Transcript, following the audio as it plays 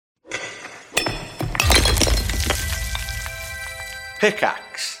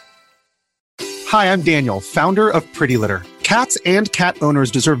Pickaxe. Hi, I'm Daniel, founder of Pretty Litter. Cats and cat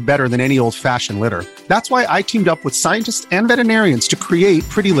owners deserve better than any old-fashioned litter. That's why I teamed up with scientists and veterinarians to create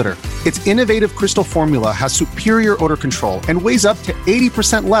Pretty Litter. Its innovative crystal formula has superior odor control and weighs up to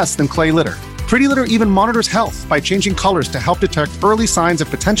 80% less than clay litter. Pretty Litter even monitors health by changing colors to help detect early signs of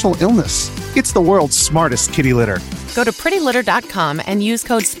potential illness. It's the world's smartest kitty litter. Go to prettylitter.com and use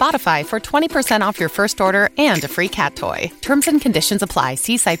code SPOTIFY for 20% off your first order and a free cat toy. Terms and conditions apply.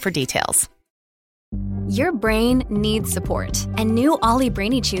 See site for details. Your brain needs support, and new Ollie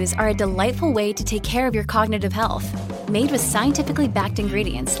Brainy Chews are a delightful way to take care of your cognitive health. Made with scientifically backed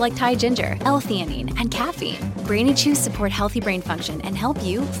ingredients like Thai ginger, L-theanine, and caffeine, Brainy Chews support healthy brain function and help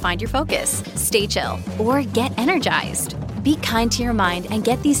you find your focus, stay chill, or get energized. Be kind to your mind and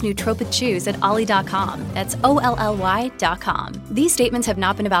get these nootropic chews at ollie.com. That's OLLY.com. These statements have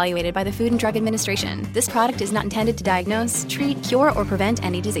not been evaluated by the Food and Drug Administration. This product is not intended to diagnose, treat, cure, or prevent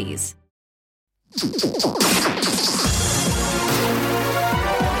any disease.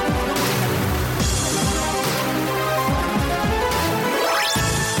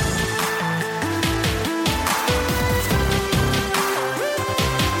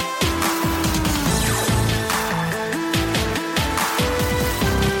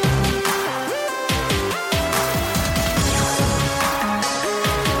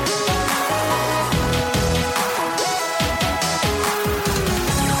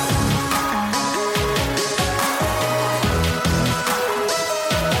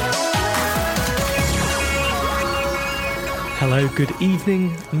 Hello, good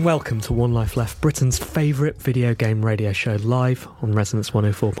evening, and welcome to One Life Left, Britain's favourite video game radio show, live on Resonance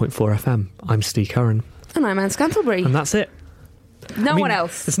 104.4 FM. I'm Steve Curran. And I'm Anne Scantlebury. And that's it. No one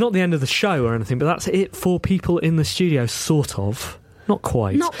else. It's not the end of the show or anything, but that's it for people in the studio, sort of. Not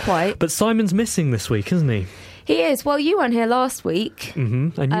quite. Not quite. But Simon's missing this week, isn't he? He is. Well, you weren't here last week.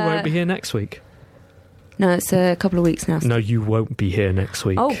 Mm-hmm. And you won't be here next week. No, it's a couple of weeks now. No, you won't be here next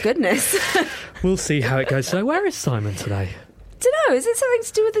week. Oh, goodness. We'll see how it goes. So where is Simon today? Dunno, is it something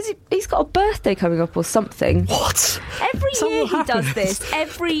to do with this? He's got a birthday coming up or something. What? Every year he does this.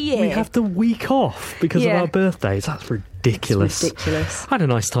 Every year. We have the week off because of our birthdays. That's ridiculous. It's ridiculous. I had a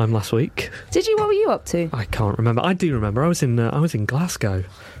nice time last week. Did you? What were you up to? I can't remember. I do remember. I was in Glasgow.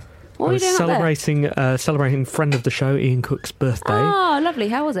 What were you doing celebrating friend of the show, Ian Cook's birthday. Oh, lovely.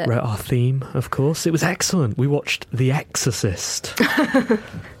 How was it? Wrote our theme, of course. It was excellent. We watched The Exorcist.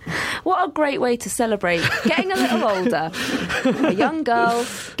 What a great way to celebrate getting a little older. A young girl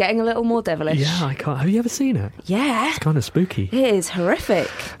getting a little more devilish. Yeah, I can't. Have you ever seen it? Yeah. It's kind of spooky. It is horrific.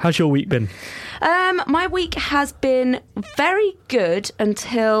 How's your week been? My week has been very good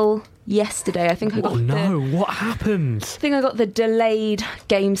until yesterday. I think I got what happened? I think I got the delayed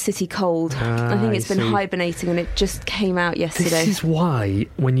Game City cold. I think it's been hibernating and it just came out yesterday. This is why,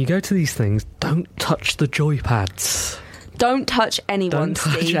 when you go to these things, don't touch the joypads. Don't touch anyone, Don't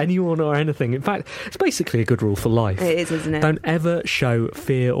touch anyone or anything. In fact, it's basically a good rule for life. It is, isn't it? Don't ever show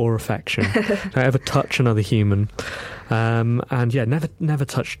fear or affection. Don't ever touch another human. And yeah, never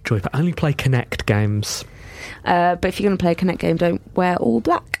touch joypad. Only play Connect games. But if you're going to play a Connect game, don't wear all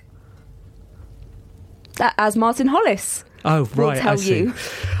black. As Martin Hollis. Oh, right, will tell you.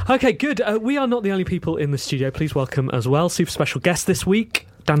 Okay, good. We are not the only people in the studio. Please welcome as well, super special guest this week,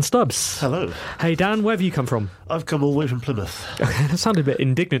 Dan Stubbs. Hello. Hey, Dan, where have you come from? I've come all the way from Plymouth. Okay, that sounded a bit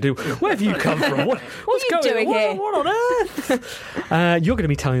indignant. Where have you come from? What's are you doing here? What on earth? You're going to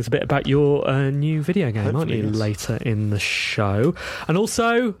be telling us a bit about your new video game, aren't you, later in the show. And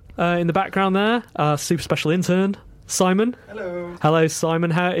also, in the background there, our super special intern, Simon. Hello. Hello, Simon.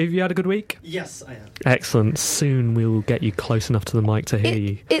 Have you had a good week? Yes, I have. Excellent. Soon we will get you close enough to the mic to hear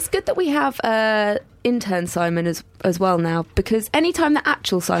you. It's good that we have intern Simon as well now, because any time the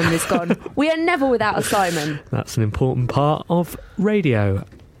actual Simon is gone, we are never without a Simon. That's an important part of radio.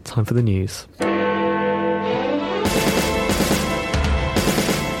 Time for the news.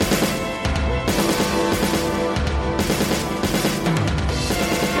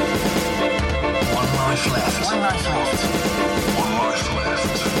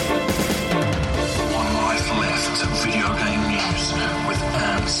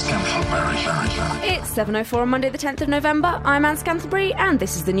 It's 7:04 on Monday the 10th of November. I'm Anne Scantlebury and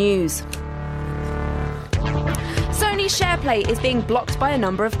this is the news. Sony SharePlay is being blocked by a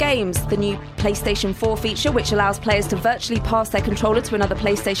number of games. The new PlayStation 4 feature, which allows players to virtually pass their controller to another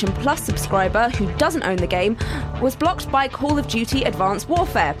PlayStation Plus subscriber who doesn't own the game, was blocked by Call of Duty Advanced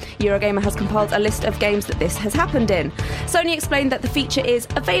Warfare. Eurogamer has compiled a list of games that this has happened in. Sony explained that the feature is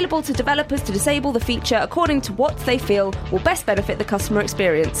available to developers to disable the feature according to what they feel will best benefit the customer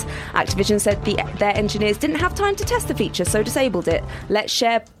experience. Activision said their engineers didn't have time to test the feature, so disabled it. Let's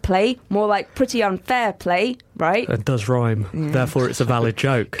share play, more like pretty unfair play, right? It does rhyme, therefore it's a valid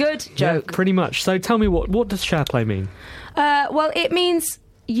joke. Good joke. Yeah, pretty much. So tell me, what does SharePlay mean? Well, it means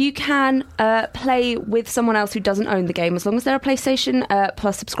you can play with someone else who doesn't own the game as long as they're a PlayStation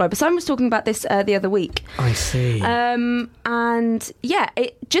Plus subscriber. Simon was talking about this the other week. I see. And yeah,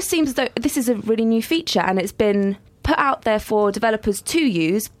 it just seems as though this is a really new feature and it's been put out there for developers to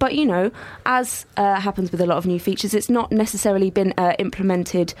use, but you know, as happens with a lot of new features, it's not necessarily been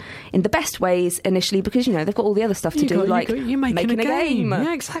implemented in the best ways initially because, you know, they've got all the other stuff to do, like you're making a game.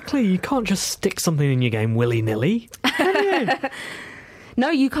 Yeah, exactly. You can't just stick something in your game willy-nilly, can you? No,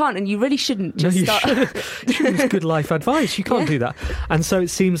 you can't, and you really shouldn't just start. It's good life advice. You can't do that. And so it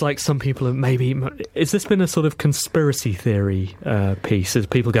seems like some people have maybe... Has this been a sort of conspiracy theory piece? Is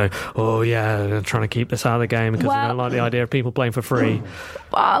people going, oh yeah, they're trying to keep this out of the game because they don't like the idea of people playing for free?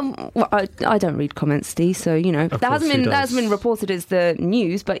 Well, I don't read comments, Steve, so, you know, that hasn't been reported as the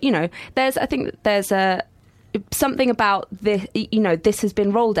news, but, you know, I think there's something about this, you know, this has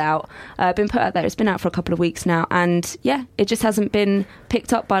been rolled out, been put out there. It's been out for a couple of weeks now, and yeah, it just hasn't been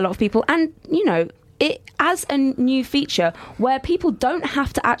picked up by a lot of people. And you know, it as a new feature where people don't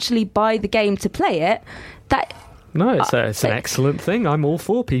have to actually buy the game to play it. No, it's an excellent thing. I'm all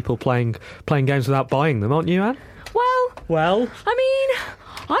for people playing games without buying them, aren't you, Anne? Well, I mean,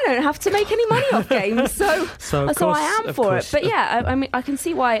 I don't have to make any money off games, so I am for it. But yeah, I mean, I can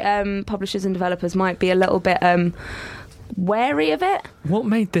see why publishers and developers might be a little bit wary of it. What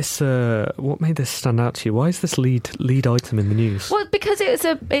made this stand out to you? Why is this lead item in the news? Well, because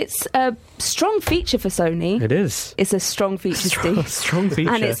it's a strong feature for Sony. It is. It's a strong feature, Steve. Strong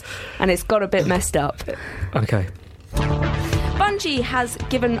feature, and it's got a bit messed up. Okay. Bungie has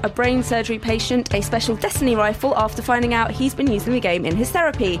given a brain surgery patient a special Destiny rifle after finding out he's been using the game in his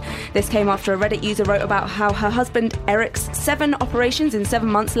therapy. This came after a Reddit user wrote about how her husband Eric's 7 operations in 7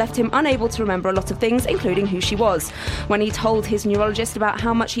 months left him unable to remember a lot of things, including who she was. When he told his neurologist about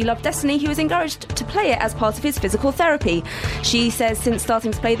how much he loved Destiny, he was encouraged to play it as part of his physical therapy. She says since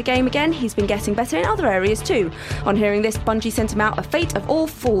starting to play the game again, he's been getting better in other areas too. On hearing this, Bungie sent him out a Fate of All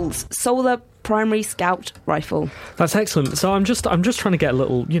Fools solar primary scout rifle. That's excellent. So I'm just trying to get a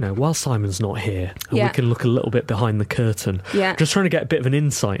little, you know, while Simon's not here, and we can look a little bit behind the curtain. Yeah. Just trying to get a bit of an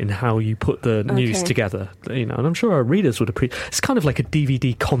insight in how you put the news together. You know, and I'm sure our readers would appreciate. It's kind of like a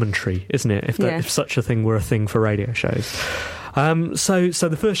DVD commentary, isn't it? If such a thing were a thing for radio shows. So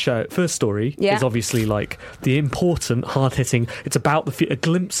the first story is obviously like the important, hard-hitting. It's about a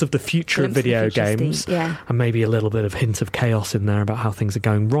glimpse of the future of video games, and maybe a little bit of hint of chaos in there about how things are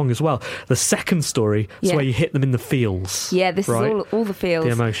going wrong as well. The second story is where you hit them in the feels. Yeah, this is all the feels,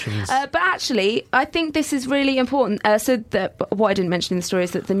 the emotions. But actually, I think this is really important. What I didn't mention in the story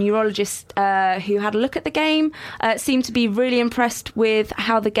is that the neurologist who had a look at the game seemed to be really impressed with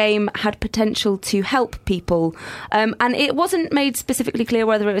how the game had potential to help people, and it wasn't made specifically clear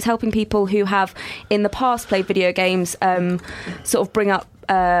whether it was helping people who have in the past played video games, sort of bring up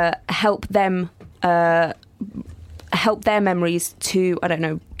help their memories to, I don't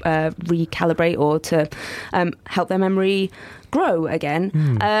know, recalibrate or to help their memory grow again,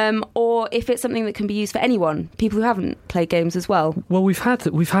 or if it's something that can be used for anyone, people who haven't played games as well. Well, we've had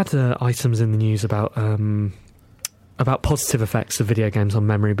items in the news about positive effects of video games on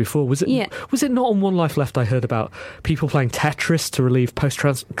memory before. Was it not on One Life Left I heard about people playing Tetris to relieve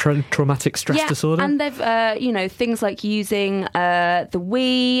post-traumatic stress disorder? And they've, things like using the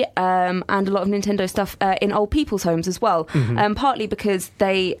Wii and a lot of Nintendo stuff in old people's homes as well, partly because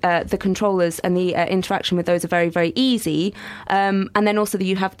the controllers and the interaction with those are very, very easy, and then also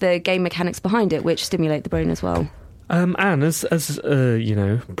you have the game mechanics behind it which stimulate the brain as well. Anne, as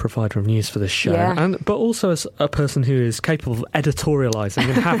provider of news for this show, but also as a person who is capable of editorialising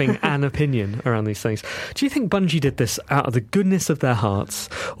and having an opinion around these things, do you think Bungie did this out of the goodness of their hearts,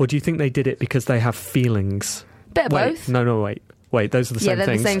 or do you think they did it because they have feelings? Bit of both. Wait, those are the same things. Yeah,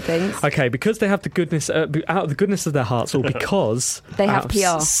 they're the same things. Okay, because they have the goodness out of the goodness of their hearts, or because they have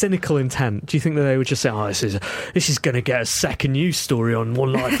PR, cynical intent. Do you think that they would just say, "Oh, this is going to get a second news story on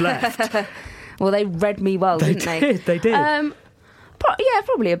One Life Left"? Well, they read me well, didn't they? They did.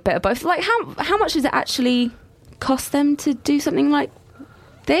 Probably a bit of both. Like, how much does it actually cost them to do something like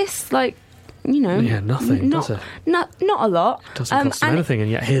this? Like, nothing, does it? Not a lot. Doesn't cost them anything, and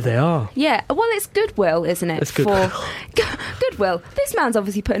yet here they are. Yeah, well, it's goodwill, isn't it? It's goodwill. Goodwill. This man's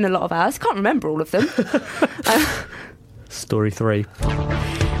obviously put in a lot of hours. Can't remember all of them. Story 3.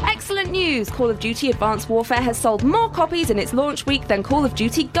 Excellent news! Call of Duty Advanced Warfare has sold more copies in its launch week than Call of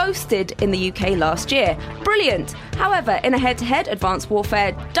Duty Ghosts did in the UK last year. Brilliant! However, in a head-to-head, Advanced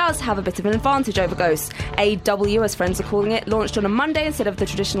Warfare does have a bit of an advantage over Ghosts. AW, as friends are calling it, launched on a Monday instead of the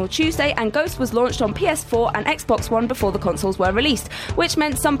traditional Tuesday, and Ghosts was launched on PS4 and Xbox One before the consoles were released, which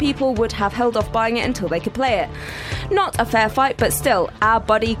meant some people would have held off buying it until they could play it. Not a fair fight, but still, our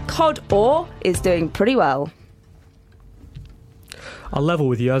buddy COD Ore is doing pretty well. I'll level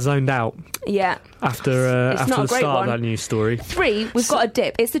with you, I zoned out. Yeah. After the start of that news story. 3, we've got a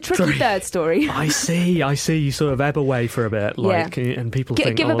dip. It's the tricky third story. I see. You sort of ebb away for a bit, and people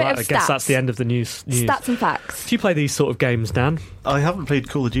think, I guess that's the end of the news. Stats and facts. Do you play these sort of games, Dan? I haven't played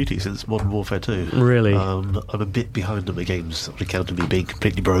Call of Duty since Modern Warfare 2. Really? I'm a bit behind on the games, on account of me being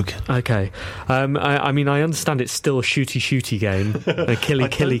completely broke. Okay. I understand it's still a shooty game, a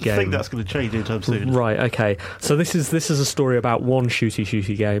killy game. I think that's going to change anytime soon. Right, okay. So this is a story about one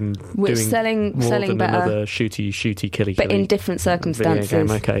shooty game which doing selling than better, another shooty killy but in different circumstances. Video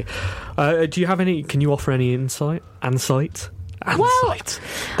game, okay. Do you have any? Can you offer any insight? Ansight. Well,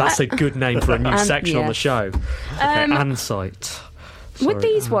 that's a good name for a new section on the show. Okay, Ansight. With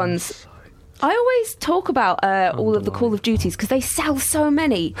these ones, I always talk about all of the Call of Duties because they sell so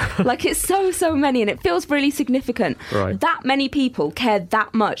many. Like, it's so many, and it feels really significant. Right. That many people care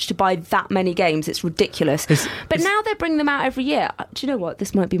that much to buy that many games. It's ridiculous. But now they bring them out every year. Do you know what?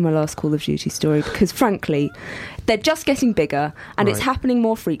 This might be my last Call of Duty story because, frankly, they're just getting bigger and it's happening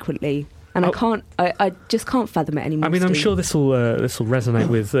more frequently. And I just can't fathom it anymore. I mean, I'm sure this will resonate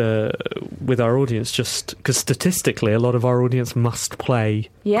with our audience, just because statistically, a lot of our audience must play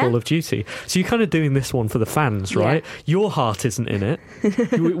Call of Duty. So you're kind of doing this one for the fans, right? Yeah. Your heart isn't in it.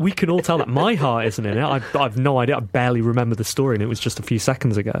 We can all tell that my heart isn't in it. I've no idea. I barely remember the story, and it was just a few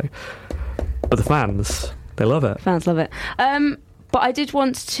seconds ago. But the fans, they love it. Fans love it. But I did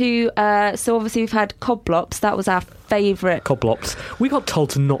want to... so obviously we've had COD Blops. That was our favourite. COD Blops. We got told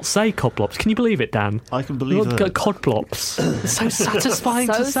to not say COD Blops. Can you believe it, Dan? I can believe it. COD Blops. It's so satisfying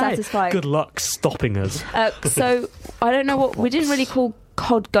to say. Satisfying. Good luck stopping us. So I don't know what... We didn't really call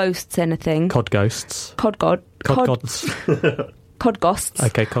COD Ghosts anything. COD Ghosts. COD Gods. COD Ghosts.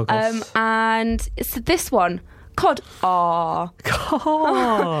 Okay, COD Ghosts. And it's this one... COD.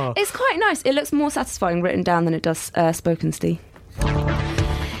 It's quite nice. It looks more satisfying written down than it does spoken, Steve.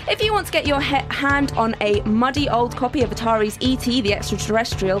 If you want to get your hand on a muddy old copy of Atari's E.T. the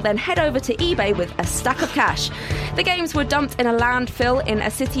Extraterrestrial, then head over to eBay with a stack of cash. The games were dumped in a landfill in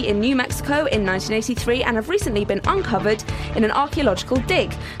a city in New Mexico in 1983 and have recently been uncovered in an archaeological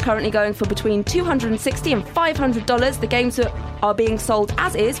dig. Currently going for between $260 and $500, the games are being sold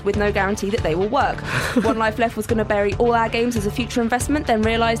as is with no guarantee that they will work. One Life Left was going to bury all our games as a future investment, then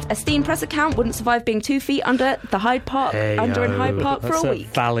realised a Steam Press account wouldn't survive being 2 feet under in Hyde Park for a week.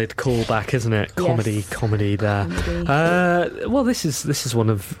 Valid callback, isn't it? Comedy there. Well, this is one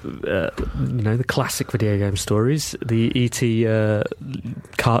of the classic video game stories. The E.T.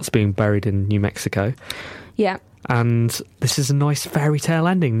 carts being buried in New Mexico. Yeah. And this is a nice fairy tale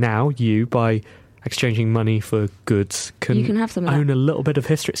ending. Now you, by exchanging money for goods, you can have own a little bit of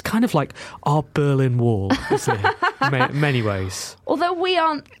history. It's kind of like our Berlin Wall, isn't it? In many ways. Although we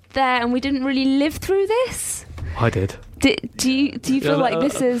aren't there and we didn't really live through this. I did. Do you feel like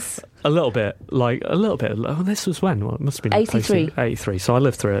this is... A little bit. Oh, this was when? Well, it must have been 83. 83. So I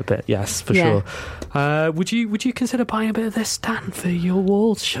lived through it a bit. Yes, for sure. Would you consider buying a bit of this, Dan, for your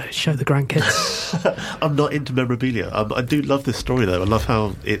walls? Show the grandkids. I'm not into memorabilia. I do love this story, though. I love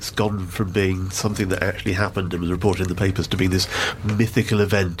how it's gone from being something that actually happened and was reported in the papers to being this mythical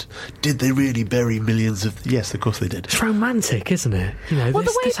event. Did they really bury millions of... Yes, of course they did. It's romantic, isn't it?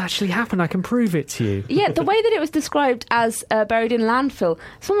 This actually happened. I can prove it to you. Yeah, the way that it was described as buried in landfill,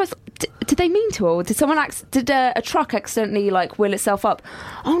 it's almost... Did they mean to, or did did a truck accidentally wheel itself up?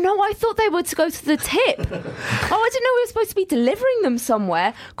 Oh no, I thought they were to go to the tip. I didn't know we were supposed to be delivering them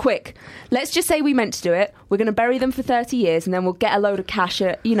somewhere. Quick, let's just say we meant to do it. We're going to bury them for 30 years and then we'll get a load of cash.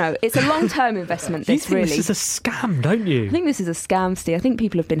 It's a long-term investment. You think this is a scam, don't you? I think this is a scam, Steve. I think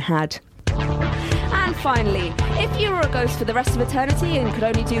people have been had. And And finally, if you were a ghost for the rest of eternity and could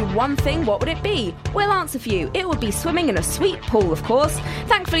only do one thing, what would it be? We'll answer for you. It would be swimming in a sweet pool, of course.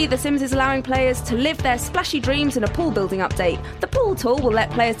 Thankfully, The Sims is allowing players to live their splashy dreams in a pool building update. The pool tool will let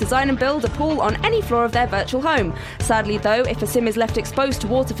players design and build a pool on any floor of their virtual home. Sadly, though, if a Sim is left exposed to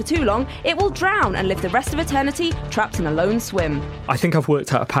water for too long, it will drown and live the rest of eternity trapped in a lone swim. I think I've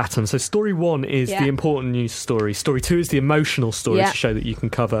worked out a pattern. So story 1 is the important news story. Story 2 is the emotional story to show that you can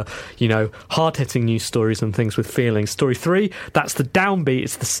cover, hard-hitting news stories and things with feelings. Story 3, that's the downbeat,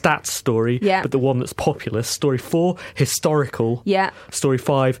 it's the stats story, but the one that's populous. Story 4, historical. Yeah. Story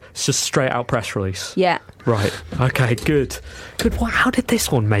 5, it's just straight out press release. Yeah. Right. Okay, good. Good. How did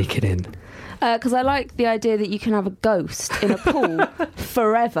this one make it in? Because I like the idea that you can have a ghost in a pool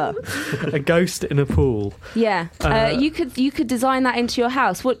forever. A ghost in a pool. Yeah. You could design that into your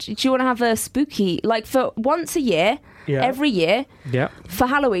house. What do you want to have a spooky, like for once a year? Yeah. Every year, for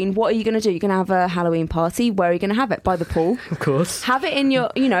Halloween, what are you going to do? You're going to have a Halloween party. Where are you going to have it? By the pool. Of course. Have it in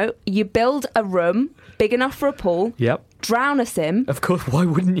your, you build a room big enough for a pool. Yep. Drown a Sim. Of course, why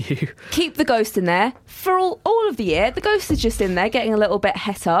wouldn't you? Keep the ghost in there. For all of the year, the ghost is just in there getting a little bit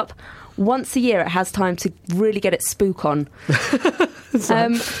het up. Once a year, it has time to really get its spook on.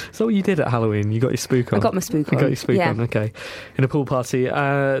 So what you did at Halloween? You got your spook on? I got my spook on. You got your spook on, okay. In a pool party.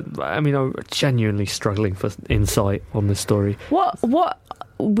 I'm genuinely struggling for insight on this story. What?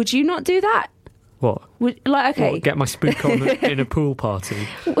 Would you not do that? What? Okay. What, get my spook on in a pool party?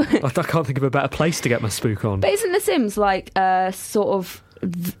 I can't think of a better place to get my spook on. But isn't The Sims like sort of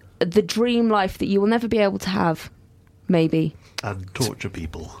the dream life that you will never be able to have? Maybe. And torture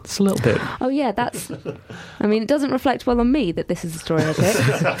people. It's a little bit. Oh yeah, that's... it doesn't reflect well on me that this is a story I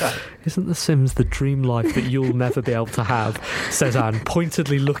picked. Isn't The Sims the dream life that you'll never be able to have? Says Anne,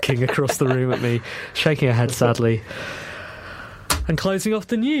 pointedly looking across the room at me, shaking her head sadly. And closing off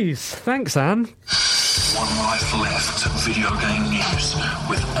the news. Thanks, Anne. One Life Left video game news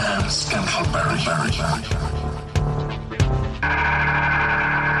with Anne Scantleberry.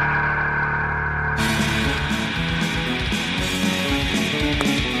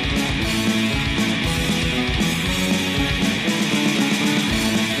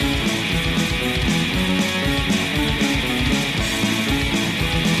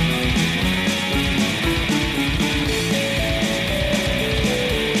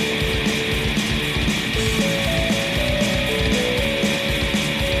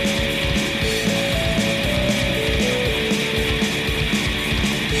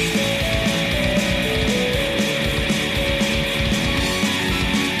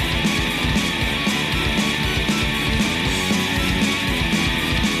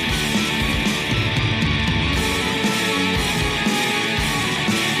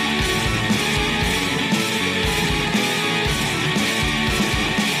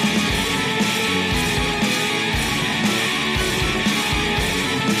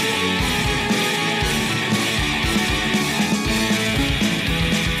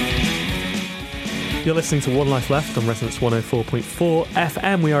 You're listening to One Life Left on Resonance 104.4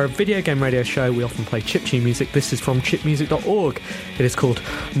 FM. We are a video game radio show. We often play chiptune music. This is from chipmusic.org. It is called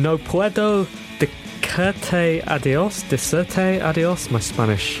No Puedo Decirte Adios. My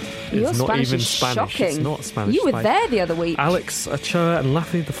Spanish is not even Spanish. Shocking. It's not Spanish. You were there the other week. Alex Ochoa and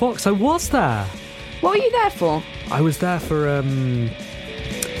Laffy the Fox. I was there. What were you there for? I was there for a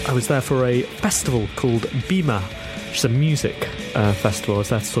festival called Bima, which is a music festival. I was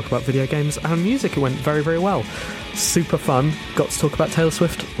there to talk about video games and music. It went very, very well. Super fun. Got to talk about Taylor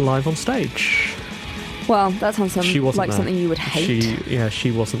Swift live on stage. Well, that sounds like there. Something you would hate.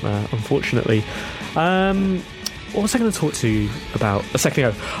 She wasn't there, unfortunately. What was I going to talk to you about a second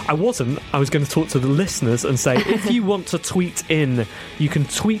ago? I was going to talk to the listeners and say, if you want to tweet in, you can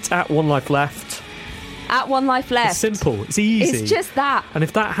tweet at One Life Left. At One Life Left. It's simple. It's easy. It's just that. And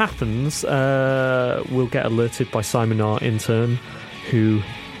if that happens, we'll get alerted by Simon, our intern, who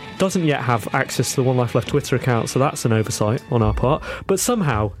doesn't yet have access to the One Life Left Twitter account, so that's an oversight on our part. But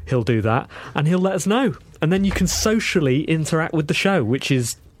somehow he'll do that, and he'll let us know. And then you can socially interact with the show, which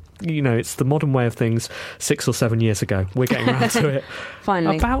is, it's the modern way of things 6 or 7 years ago. We're getting around to it.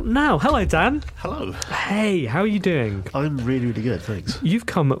 Finally. About now. Hello, Dan. Hello. Hey, how are you doing? I'm really, really good, thanks. You've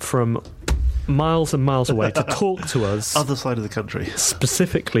come from miles and miles away to talk to us. Other side of the country.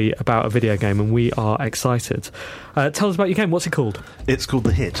 Specifically about a video game, and we are excited. Tell us about your game. What's it called? It's called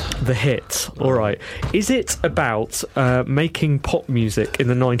The Hit. The Hit. All right. Is it about making pop music in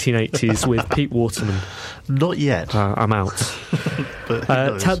the 1980s with Pete Waterman? Not yet. I'm out.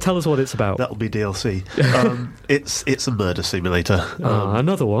 but tell us what it's about. That'll be DLC. It's a murder simulator.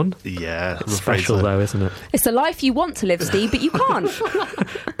 Another one? Yeah. It's special, though, isn't it? It's a life you want to live, Steve, but you can't.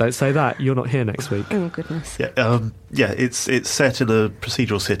 Don't say that. You're not here next week. Oh, goodness. Yeah, it's set in a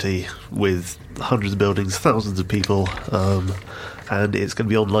procedural city with hundreds of buildings, thousands of people, and it's going to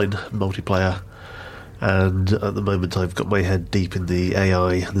be online multiplayer. And at the moment, I've got my head deep in the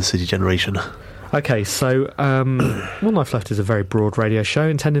AI and the city generation. Okay, so One Life Left is a very broad radio show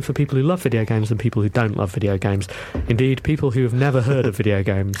intended for people who love video games and people who don't love video games. Indeed, people who have never heard of video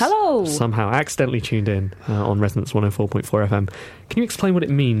games. Hello! Somehow accidentally tuned in on Resonance 104.4 FM. Can you explain what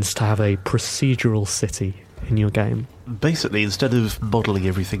it means to have a procedural city in your game? Basically, instead of modelling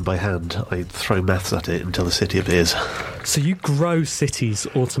everything by hand, I throw maths at it until a city appears. So you grow cities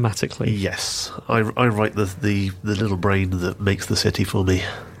automatically? Yes. I write the little brain that makes the city for me.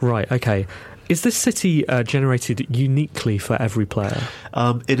 Right, okay. Is this city generated uniquely for every player?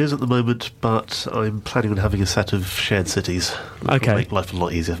 It is at the moment, but I'm planning on having a set of shared cities. Okay. It'll make life a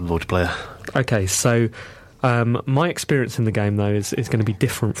lot easier for multiplayer. Okay, so my experience in the game, though, is going to be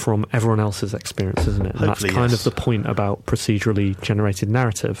different from everyone else's experience, isn't it? And Hopefully, that's kind yes. of the point about procedurally generated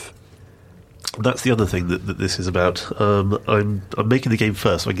narrative. That's the other thing that this is about. I'm making the game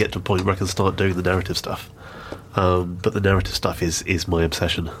first, so I get to a point where I can start doing the narrative stuff. But the narrative stuff is my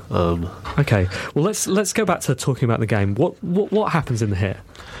obsession. Okay, well let's go back to talking about the game. What happens in here?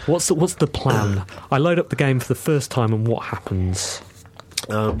 What's the plan? I load up the game for the first time, and what happens?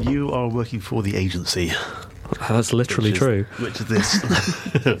 You are working for the agency. That's literally true. Which is this,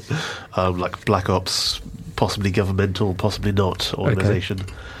 like Black Ops, possibly governmental, possibly not organisation.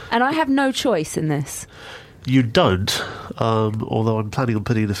 Okay. And I have no choice in this. You don't, although I'm planning on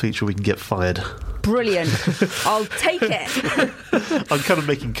putting in a feature we can get fired. Brilliant. I'll take it. I'm kind of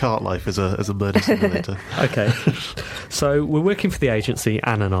making Cart Life as a murder simulator. Okay. So we're working for the agency,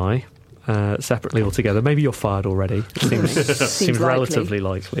 Anne and I, separately or together. Maybe you're fired already. It seems relatively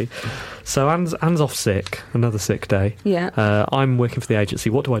likely. So Anne's off sick, another sick day. Yeah. I'm working for the agency.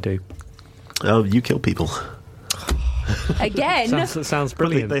 What do I do? You kill people. Again? Sounds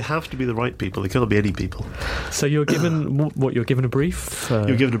brilliant. They have to be the right people. They can't be any people. So you're given what? You're given a brief.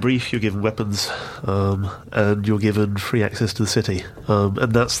 You're given a brief. You're given weapons, and you're given free access to the city. And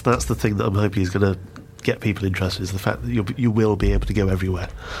that's the thing that I'm hoping is going to get people interested, is the fact that you will be able to go everywhere.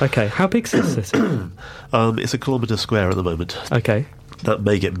 Okay. How big's this city? It's a kilometre square at the moment. Okay. That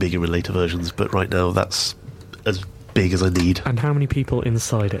may get bigger in later versions, but right now that's as big as I need. And how many people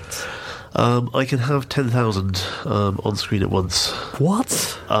inside it? I can have 10,000 on screen at once.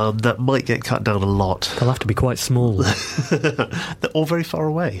 What? That might get cut down a lot. They'll have to be quite small. They're all very far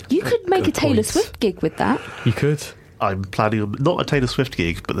away. You could make a Taylor point. Swift gig with that. You could. I'm planning on not a Taylor Swift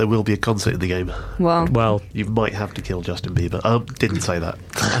gig, but there will be a concert in the game. Well, You might have to kill Justin Bieber. Didn't say that.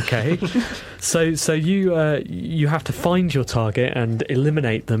 Okay. So you have to find your target and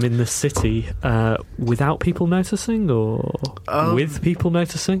eliminate them in the city without people noticing, or with people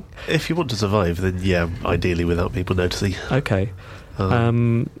noticing? If you want to survive, then yeah, ideally without people noticing. Okay.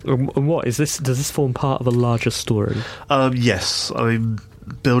 And what is this? Does this form part of a larger story? Yes, I'm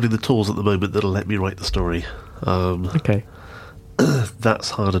building the tools at the moment that'll let me write the story. Okay.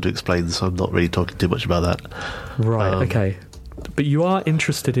 That's harder to explain, so I'm not really talking too much about that. Right. Okay. But you are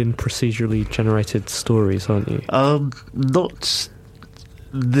interested in procedurally generated stories, aren't you? Not.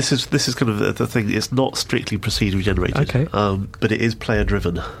 This is kind of the thing. It's not strictly procedurally generated. Okay. But it is player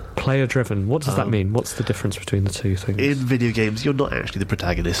driven. Player driven. What does that mean? What's the difference between the two things? In video games, you're not actually the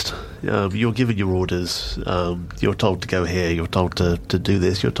protagonist. You're given your orders. You're told to go here. You're told to do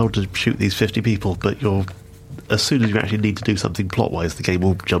this. You're told to shoot these 50 people. But as soon as you actually need to do something plot-wise, the game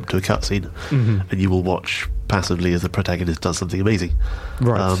will jump to a cutscene, and you will watch passively as the protagonist does something amazing.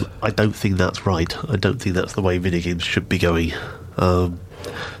 Right. I don't think that's right. I don't think that's the way video games should be going.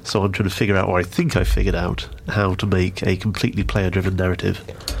 So I'm trying to figure out, or I think I figured out, how to make a completely player-driven narrative.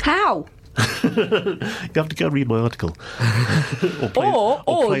 how? You have to go and read my article.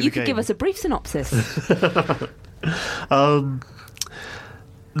 Or you could give us a brief synopsis.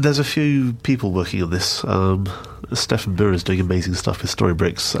 There's a few people working on this. Stefan Burr is doing amazing stuff with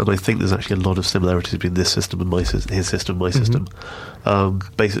Storybricks, and I think there's actually a lot of similarities between this system and his system, my system.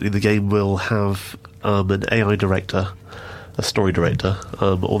 Basically, the game will have an AI director, a story director,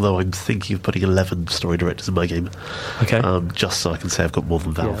 although I'm thinking of putting 11 story directors in my game. Okay. Just so I can say I've got more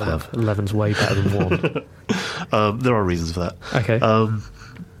than Valve have. 11's way better than 1. There are reasons for that. Okay.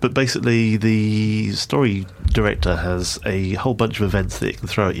 But basically, the story director has a whole bunch of events that it can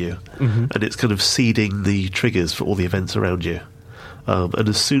throw at you, and it's kind of seeding the triggers for all the events around you. And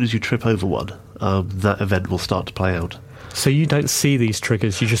as soon as you trip over one, that event will start to play out. So you don't see these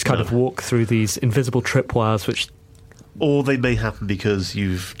triggers, you just kind of walk through these invisible tripwires, which... Or they may happen because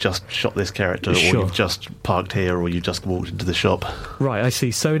you've just shot this character, or you've just parked here, or you've just walked into the shop. Right, I see.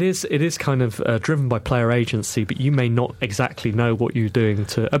 So it is kind of driven by player agency, but you may not exactly know what you're doing.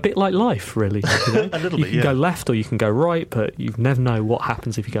 A bit like life, really. You know? A little you bit, can go left or you can go right, but you never know what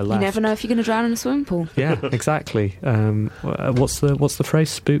happens if you go left. You never know if you're going to drown in a swimming pool. Yeah, exactly. What's the phrase?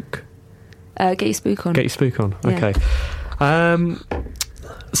 Spook? Get your spook on. Get your spook on. Yeah. Okay.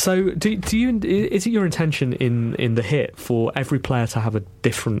 So, do you? Is it your intention in the hit for every player to have a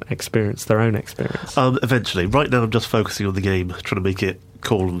different experience, their own experience? Eventually. Right now, I'm just focusing on the game, trying to make it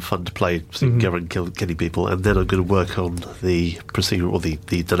cool and fun to play, so you can go and kill people, and then I'm going to work on the procedural or the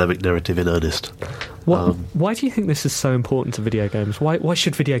dynamic narrative in earnest. Why do you think this is so important to video games? Why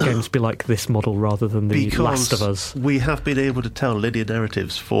should video games be like this model rather than the Last of Us? We have been able to tell linear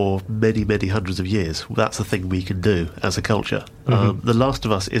narratives for many, many hundreds of years. That's a thing we can do as a culture. The Last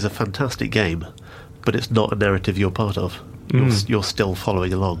of Us is a fantastic game, but it's not a narrative you're part of. You're still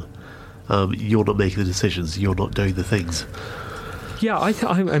following along. You're not making the decisions. You're not doing the things. Yeah,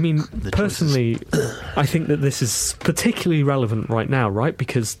 I mean, personally, I think that this is particularly relevant right now, right?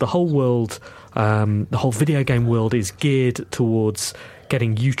 Because the whole world, the whole video game world is geared towards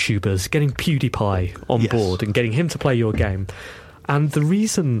getting YouTubers, getting PewDiePie on board and getting him to play your game. And the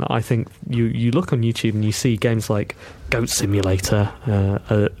reason I think you look on YouTube and you see games like Goat Simulator,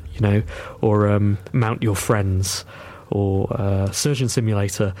 or Mount Your Friends, or Surgeon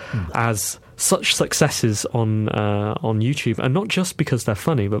Simulator as such successes on YouTube, and not just because they're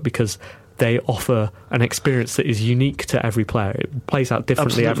funny, but because they offer an experience that is unique to every player. It plays out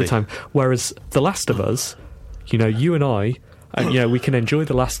differently every time. Whereas The Last of Us, you and I, we can enjoy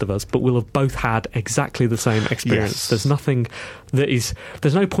The Last of Us, but we'll have both had exactly the same experience. Yes. There's nothing that is.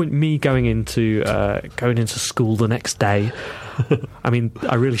 There's no point me going into school the next day. I mean,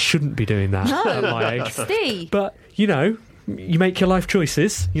 I really shouldn't be doing that at my age. Steve. But you make your life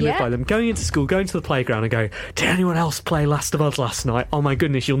choices, you live by them. Going into school, going to the playground and going, did anyone else play Last of Us last night? Oh my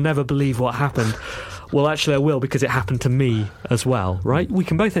goodness, you'll never believe what happened. Well, actually I will, because it happened to me as well, right? We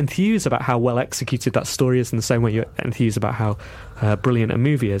can both enthuse about how well executed that story is in the same way you enthuse about how brilliant a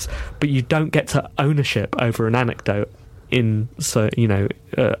movie is, but you don't get to ownership over an anecdote as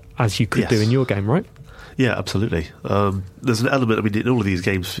you could do in your game, right? Yeah, absolutely. There's an element, in all of these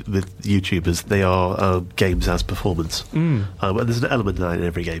games with YouTubers, they are games as performance. And there's an element of that in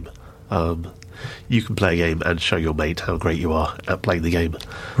every game. You can play a game and show your mate how great you are at playing the game.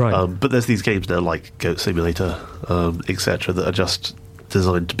 Right. But there's these games now like Goat Simulator, etc., that are just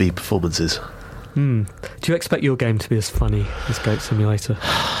designed to be performances. Do you expect your game to be as funny as Goat Simulator?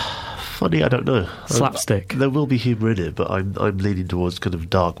 Funny, I don't know. Slapstick. There will be humour in it, but I'm leaning towards kind of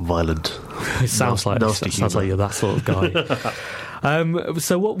dark, violent. It sounds like you're that sort of guy.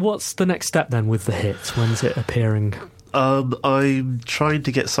 So what's the next step then with the hit? When's it appearing? I'm trying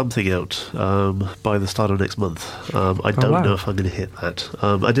to get something out by the start of next month. I don't know if I'm going to hit that.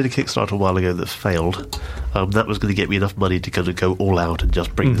 I did a Kickstarter a while ago that failed. That was going to get me enough money to kind of go all out and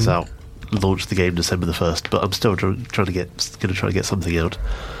just bring this out, launch the game December the 1st. But I'm still trying to get something out.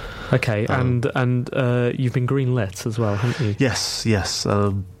 Okay, and you've been greenlit as well, haven't you? Yes. Launched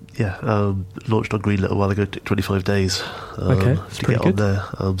on Greenlit a while ago. Took 25 days to get on there.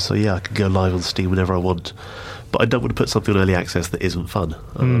 I can go live on Steam whenever I want. But I don't want to put something on early access that isn't fun,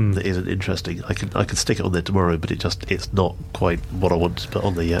 that isn't interesting. I can stick it on there tomorrow, but it's not quite what I want to put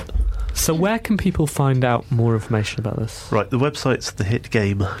on there yet. So where can people find out more information about this? Right, the website's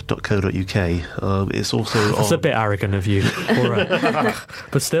thehitgame.co.uk. It's also That's a bit arrogant of you. All right.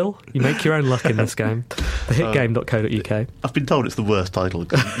 But still, you make your own luck in this game. Thehitgame.co.uk. I've been told it's the worst title.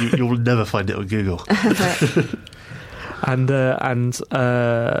 You'll never find it on Google. And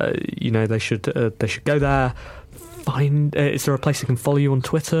they should go there. Is there a place you can follow you on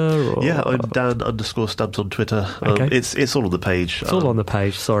Twitter? Or? Yeah, I'm Dan_Stubbs on Twitter. It's all on the page. It's all on the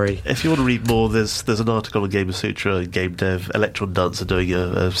page, sorry. If you want to read more, there's an article on Gamer Sutra and Game Dev. Electron Dance are doing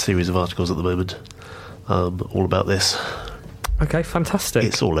a series of articles at the moment all about this. Okay, fantastic.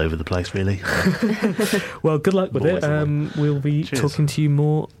 It's all over the place, really. Well, good luck with it. We'll be talking to you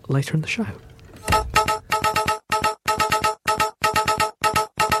more later in the show.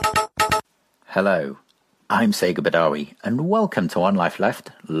 Hello, I'm Sega Badawi, and welcome to On Life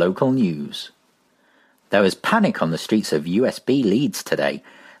Left Local News. There was panic on the streets of USB Leeds today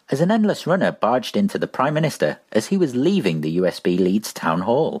as an endless runner barged into the Prime Minister as he was leaving the USB Leeds Town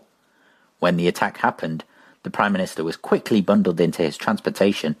Hall. When the attack happened, the Prime Minister was quickly bundled into his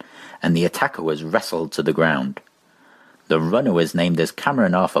transportation and the attacker was wrestled to the ground. The runner was named as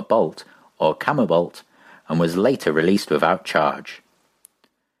Cameron Arthur Bolt, or Camerbolt, and was later released without charge.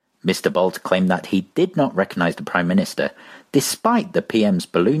 Mr. Bolt claimed that he did not recognise the Prime Minister despite the PM's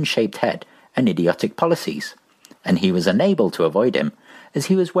balloon-shaped head and idiotic policies, and he was unable to avoid him as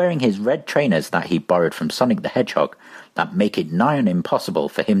he was wearing his red trainers that he borrowed from Sonic the Hedgehog that make it nigh on impossible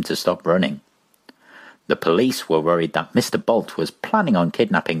for him to stop running. The police were worried that Mr. Bolt was planning on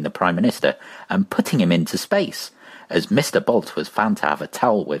kidnapping the Prime Minister and putting him into space, as Mr. Bolt was found to have a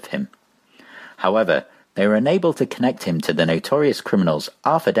towel with him. However, they were unable to connect him to the notorious criminals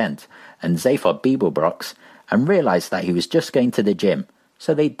Arthur Dent and Zaphod Beeblebrox and realised that he was just going to the gym,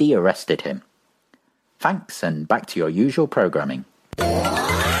 so they de-arrested him. Thanks, and back to your usual programming.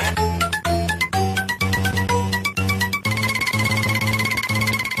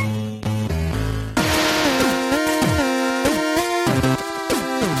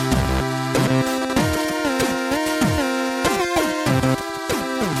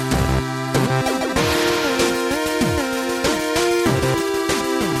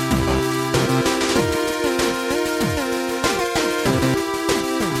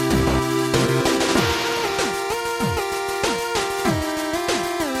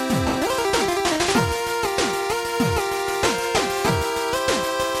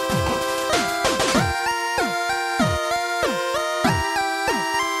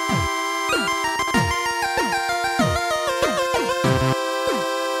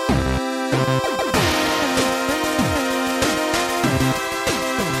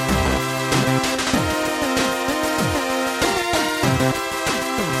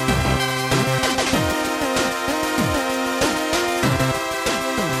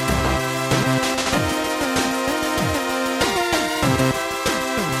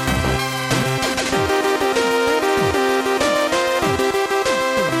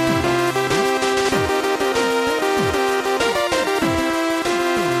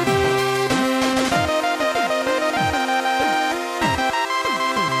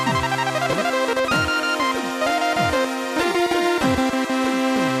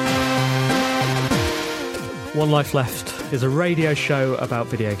 One Life Left is a radio show about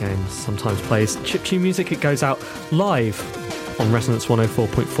video games, sometimes plays chiptune music. It goes out live on Resonance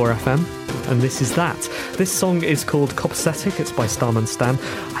 104.4 FM, and this is that. This song is called Copacetic. It's by Starman Stan.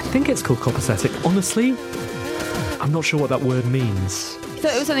 I think it's called Copacetic. Honestly, I'm not sure what that word means. You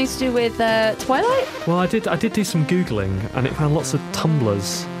thought it was something to do with Twilight? Well, I did do some Googling, and it found lots of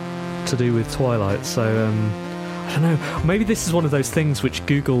Tumblrs to do with Twilight, so I don't know. Maybe this is one of those things which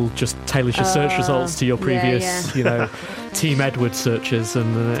Google just tailors your search results to your previous, Team Edward searches,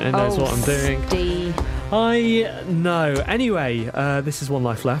 and it knows what I'm doing. I know. Anyway, this is One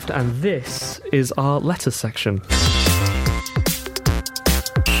Life Left, and this is our letters section.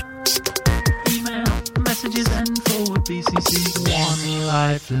 Email, messages, and forward BCC. One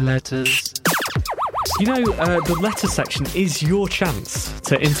Life Letters. You know, the letter section is your chance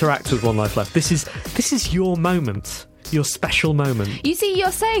to interact with One Life Left. This is your moment, your special moment. You see,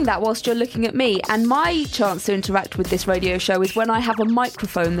 you're saying that whilst you're looking at me, and my chance to interact with this radio show is when I have a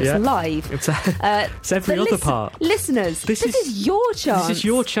microphone that's live. It's every other part. Listeners, this is your chance. This is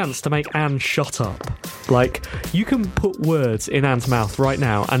your chance to make Anne shut up. Like, you can put words in Anne's mouth right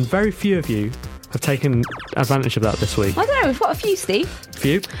now, and very few of you have taken advantage of that this week. I don't know, we've got a few, Steve.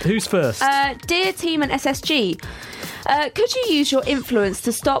 Few? Who's first? Dear Team and SSG, could you use your influence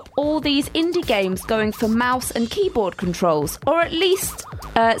to stop all these indie games going for mouse and keyboard controls? Or at least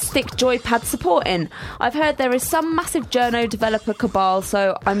stick joypad support in? I've heard there is some massive journo developer cabal,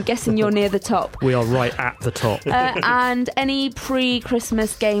 so I'm guessing you're near the top. We are right at the top. And any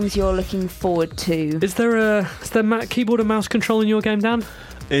pre-Christmas games you're looking forward to? Is there keyboard and mouse control in your game, Dan?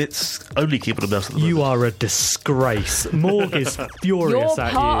 It's only keyboard and mouse at the moment. You are a disgrace. Morg is furious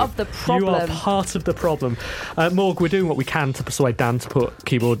at you. You're part of the problem. You are part of the problem. Morg, we're doing what we can to persuade Dan to put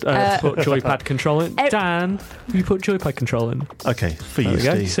to put joypad control in. Dan, you put joypad control in. Okay, for you,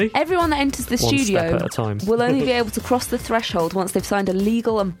 Steve. See? Everyone that enters the One studio step at a time. will only be able to cross the threshold once they've signed a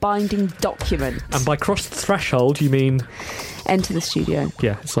legal and binding document. And by cross the threshold, you mean... Enter the studio.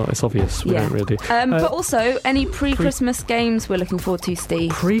 Yeah, it's obvious. We don't really do. But also, any pre-Christmas games we're looking forward to, Steve?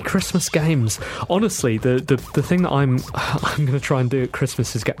 Pre-Christmas games. Honestly, the thing that I'm going to try and do at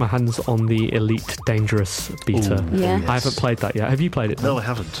Christmas is get my hands on the Elite Dangerous beta. Ooh, yeah. Yes. I haven't played that yet. Have you played it? No, I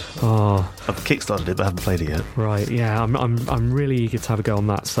haven't. Oh, I've kickstarted it, but I haven't played it yet. Right. Yeah, I'm really eager to have a go on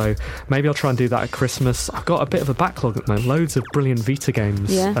that. So maybe I'll try and do that at Christmas. I've got a bit of a backlog at the moment. Loads of brilliant Vita games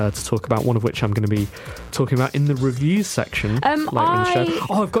to talk about. One of which I'm going to be talking about in the reviews section. Later in the show.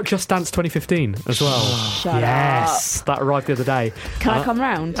 Oh, I've got Just Dance 2015 as well. Shut up. That arrived the other day. Can I come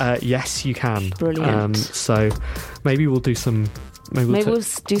round? Yes, you can. Brilliant. So maybe we'll do some Maybe we'll do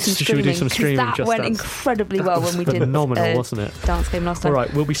some streaming. Should we do some streaming? That Just went Dance? incredibly well when we did phenomenal, wasn't it? Dance game last time. All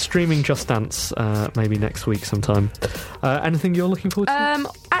right, we'll be streaming Just Dance maybe next week sometime. Anything you're looking forward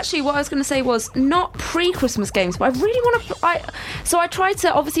to? Actually, what I was going to say was not pre-Christmas games, but I really want to. So I tried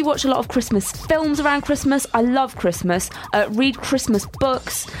to obviously watch a lot of Christmas films around Christmas. I love Christmas. Read Christmas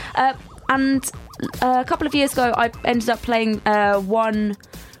books, and a couple of years ago, I ended up playing one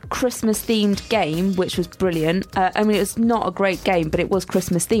Christmas-themed game, which was brilliant. I mean, it was not a great game, but it was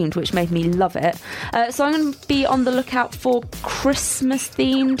Christmas-themed, which made me love it. So I'm going to be on the lookout for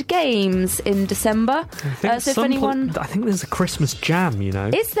Christmas-themed games in December. I think there's a Christmas jam, you know.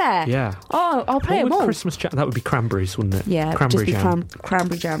 Is there? Yeah. Oh, I'll play what it all. Christmas jam? That would be cranberries, wouldn't it? Yeah, cranberry jam.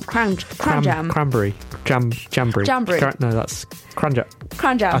 Cranberry jam. Cran jam. Cranberry. Jamboree. Jamboree. No, that's cran jam.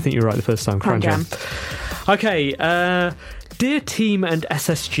 Cran jam. I think you were right the first time. Cran jam. Okay, Dear Team and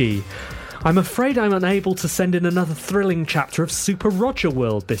SSG, I'm afraid I'm unable to send in another thrilling chapter of Super Roger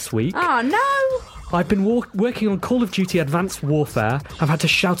World this week. Oh, no! I've been working on Call of Duty Advanced Warfare. I've had to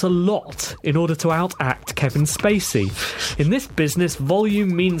shout a lot in order to outact Kevin Spacey. In this business,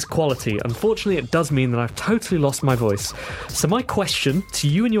 volume means quality. Unfortunately, it does mean that I've totally lost my voice. So my question to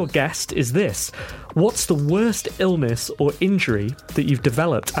you and your guest is this. What's the worst illness or injury that you've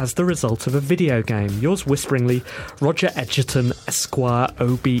developed as the result of a video game? Yours whisperingly, Roger Edgerton, Esquire,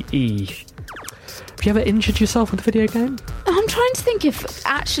 OBE. Have you ever injured yourself with a video game? I'm trying to think if,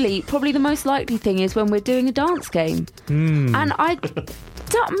 actually, probably the most likely thing is when we're doing a dance game. And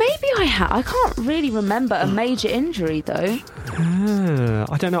maybe I have. I can't really remember a major injury, though.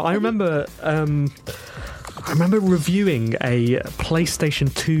 I don't know. I remember reviewing a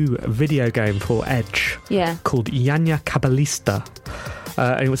PlayStation 2 video game for Edge called Yanya Kabbalista.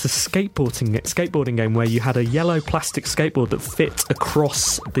 And it was a skateboarding game where you had a yellow plastic skateboard that fit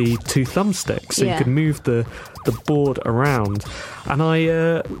across the two thumbsticks, so you could move the board around. And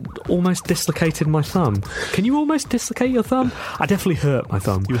I almost dislocated my thumb. Can you almost dislocate your thumb? I definitely hurt my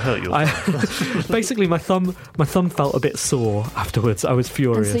thumb. You hurt your thumb. Basically, my thumb felt a bit sore afterwards. I was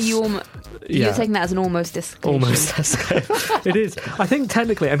furious. And so you're taking that as an almost dislocation. Almost dislocation. It is. I think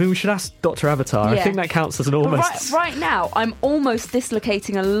technically, I mean, we should ask Dr. Avatar. I think that counts as an almost. Right now, I'm almost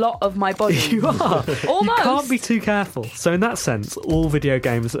dislocating a lot of my body. You are. Almost. You can't be too careful. So in that sense, all video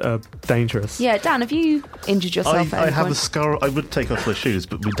games are dangerous. Yeah, Dan, have you injured yourself? I have a scar. I would take off my shoes,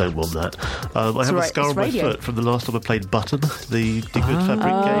 but we don't want that. I have a scar on my foot from the last time I played Button, the Digwood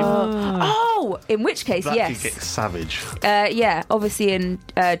Fabric game. Oh, in which case, that yes. That could get savage. Yeah, obviously in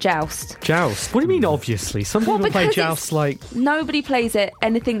Joust. Joust? What do you mean, obviously? Some people play Joust like... Nobody plays it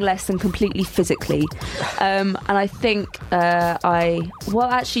anything less than completely physically. And I think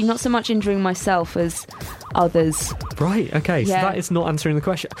actually, not so much injuring myself as others. Right, okay, so that is not answering the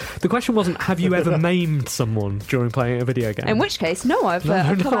question. The question wasn't, have you ever maimed someone during playing a video game? In which case, no, I've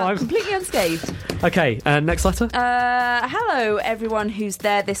come out completely unscathed. Okay, next letter. Hello, everyone who's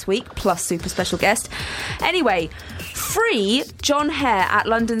there this week, plus super special guest. Anyway, free John Hare at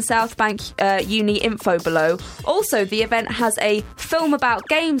London South Bank Uni info below. Also, the event has a film about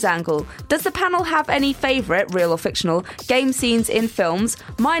games angle. Does the panel have any favourite, real or fictional, game scenes in films?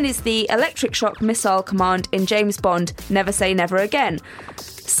 Mine is the electric shock missile command in James Bond, Never Say Never Again.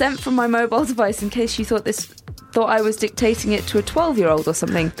 Sent from my mobile device in case you thought I was dictating it to a 12-year-old or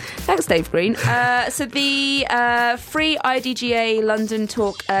something. Thanks, Dave Green. So the free IDGA London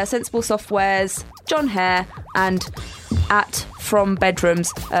Talk Sensible Softwares, John Hare, and at From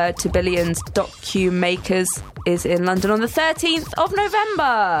Bedrooms to Billions Docu Makers is in London on the 13th of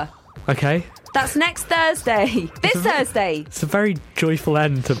November. Okay. That's next Thursday. Thursday. It's a very joyful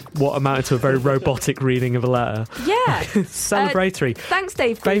end to what amounted to a very robotic reading of a letter. Yeah. Celebratory. Thanks,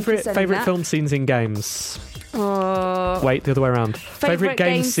 Dave Green. Favourite film scenes in games? Wait, the other way around. Favourite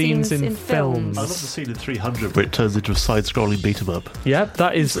game scenes in films? I love the scene in 300 where it turns into a side-scrolling beat-em-up. Yeah,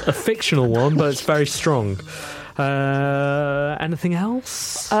 that is a fictional one, but it's very strong. Anything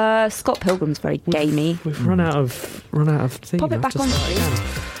else? Scott Pilgrim's very gamey. We've run out of theme. Pop it back on,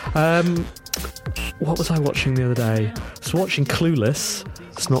 please. What was I watching the other day? I was watching Clueless.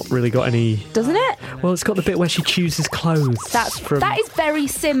 It's not really got any... Doesn't it? Well, it's got the bit where she chooses clothes. That is very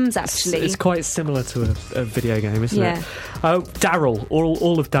Sims, actually. It's quite similar to a video game, isn't it? Oh, Daryl.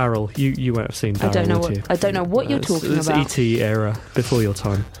 All of Daryl. You won't have seen Daryl, I don't know what you're talking about. It's E.T. era, before your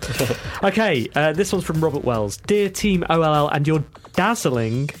time. Okay, this one's from Robert Wells. Dear Team OLL and your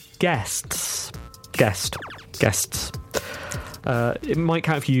dazzling guests. It might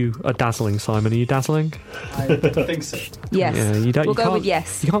count if you are dazzling, Simon. Are you dazzling? I think so. Yes. Yeah, we'll go with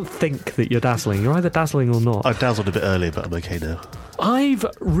yes. You can't think that you're dazzling. You're either dazzling or not. I dazzled a bit earlier, but I'm okay now. I've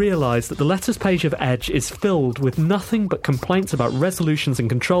realised that the letters page of Edge is filled with nothing but complaints about resolutions and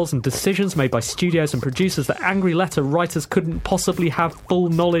controls and decisions made by studios and producers that angry letter writers couldn't possibly have full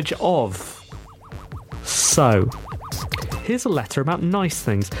knowledge of. So, here's a letter about nice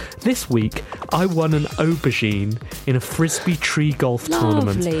things. This week, I won an aubergine in a frisbee tree golf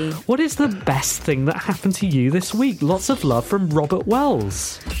tournament. What is the best thing that happened to you this week? Lots of love from Robert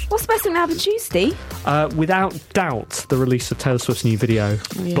Wells. What's the best thing that happened to you, Steve? Without doubt, the release of Taylor Swift's new video,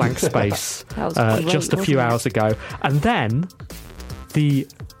 Blank Space, just a few hours ago. And then the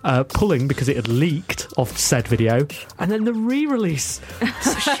pulling, because it had leaked, of said video, and then the re-release.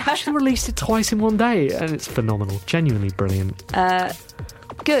 So she actually released it twice in one day, and it's phenomenal. Genuinely brilliant.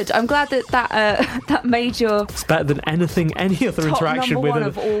 Good. I'm glad that made your... It's better than any other interaction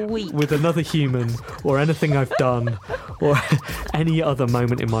with another human, or anything I've done, or any other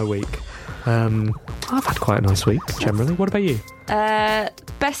moment in my week. I've had quite a nice week, generally. What about you?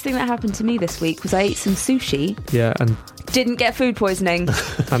 Best thing that happened to me this week was I ate some sushi. Yeah, and... didn't get food poisoning.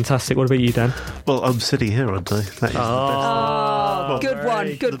 Fantastic. What about you, Dan? Well, I'm sitting here, aren't I? That is the best. Well, good one.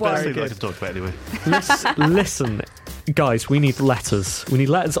 The best thing that I can talk about, anyway. Listen, guys, we need letters. We need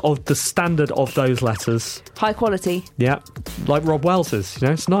letters of the standard of those letters. High quality. Yeah, like Rob Wells's. You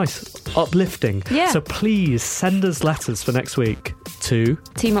know, it's nice, uplifting. Yeah. So please send us letters for next week to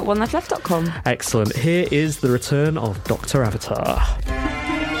team@onelifeleft.com. Excellent. Here is the return of Dr. Avatar.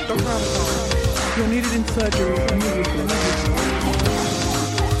 Dr. Avatar, you're needed in surgery immediately.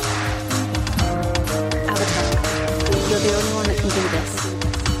 Avatar, you're the only one that can do this.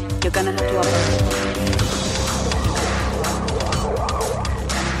 You're gonna have to operate.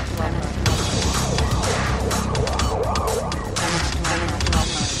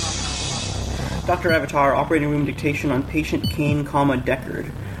 Dr. Avatar, operating room dictation on patient Kane,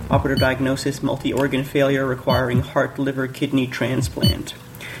 Deckard. Operative diagnosis, multi-organ failure requiring heart, liver, kidney transplant.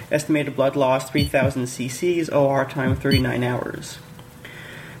 Estimated blood loss, 3,000 cc's, OR time 39 hours.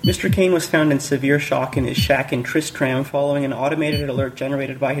 Mr. Kane was found in severe shock in his shack in Tristram following an automated alert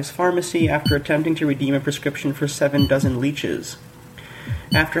generated by his pharmacy after attempting to redeem a prescription for 7 dozen leeches.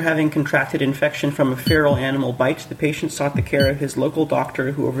 After having contracted infection from a feral animal bite, the patient sought the care of his local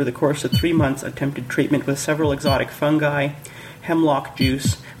doctor, who over the course of 3 months attempted treatment with several exotic fungi, hemlock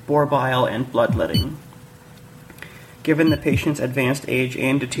juice, boar bile, and bloodletting. Given the patient's advanced age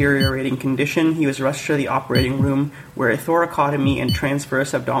and deteriorating condition, he was rushed to the operating room, where a thoracotomy and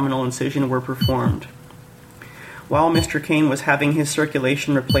transverse abdominal incision were performed. While Mr. Kane was having his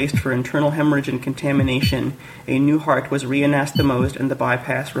circulation replaced for internal hemorrhage and contamination, a new heart was reanastomosed and the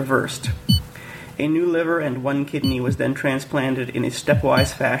bypass reversed. A new liver and 1 kidney was then transplanted in a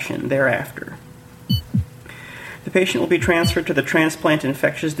stepwise fashion thereafter. The patient will be transferred to the transplant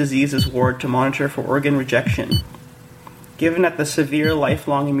infectious diseases ward to monitor for organ rejection. Given that the severe,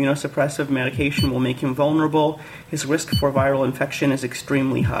 lifelong immunosuppressive medication will make him vulnerable, his risk for viral infection is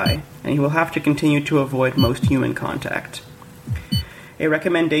extremely high, and he will have to continue to avoid most human contact. A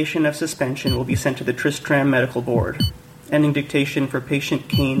recommendation of suspension will be sent to the Tristram Medical Board. Ending dictation for patient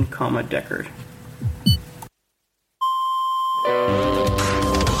Kane, Deckard.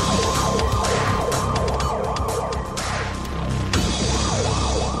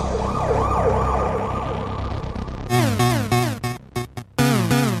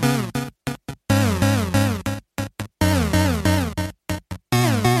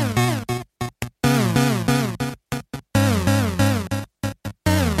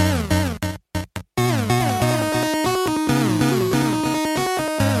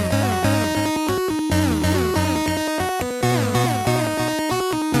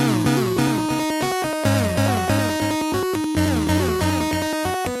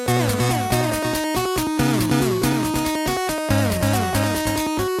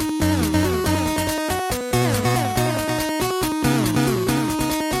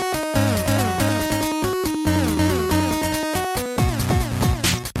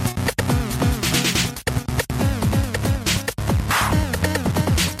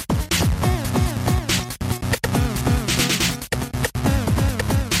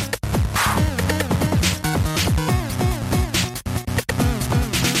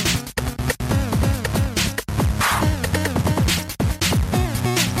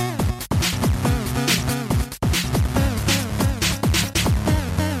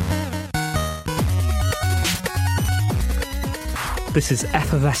 This is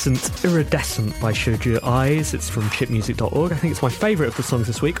Effervescent Iridescent by Showed Your Eyes. It's from chipmusic.org. I think it's my favourite of the songs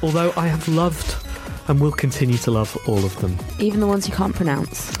this week, although I have loved and we'll continue to love all of them. Even the ones you can't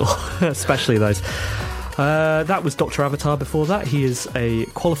pronounce. Especially those. That was Dr. Avatar before that. He is a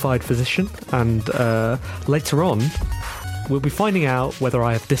qualified physician, and later on we'll be finding out whether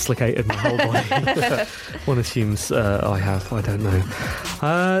I have dislocated my whole body. One assumes I have, I don't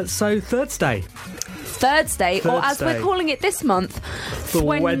know. So Thursday, or as we're calling it this month,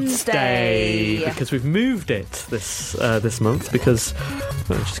 Wednesday. Because we've moved it this month because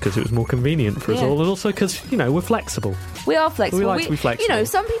just because it was more convenient for us all, and also because we're flexible. We are flexible. We like to be flexible.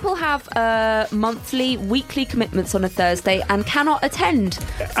 Some people have monthly, weekly commitments on a Thursday and cannot attend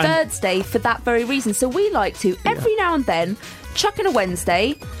Thursday for that very reason. So we like to every now and then chuck in a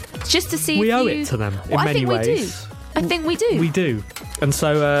Wednesday just to see. We owe it to them in many ways. I think we do. We do. And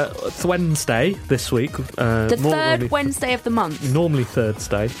so Wednesday this week, the third Wednesday of the month, normally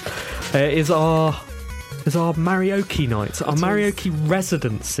Thursday, is our karaoke night, our karaoke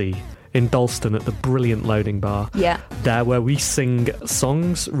residency in Dalston at the brilliant Loading Bar. Yeah. There, where we sing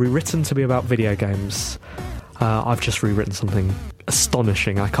songs rewritten to be about video games. I've just rewritten something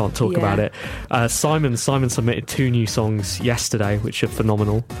astonishing. I can't talk about it. Simon submitted 2 new songs yesterday, which are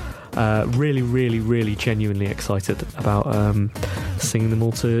phenomenal. Really, really, really genuinely excited about singing them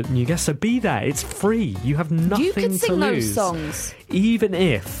all to new guests. So be there. It's free. You have nothing to lose. You can sing those songs. Even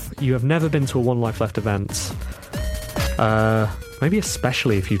if you have never been to a One Life Left event. Maybe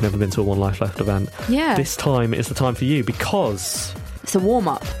especially if you've never been to a One Life Left event. Yeah. This time is the time for you because it's a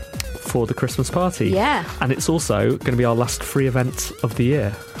warm-up for the Christmas party. Yeah. And it's also going to be our last free event of the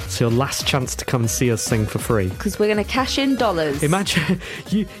year. It's your last chance to come and see us sing for free. Because we're going to cash in dollars. Imagine,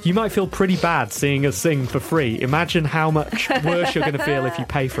 you might feel pretty bad seeing us sing for free. Imagine how much worse you're going to feel if you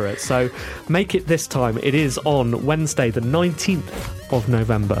pay for it. So make it this time. It is on Wednesday, the 19th of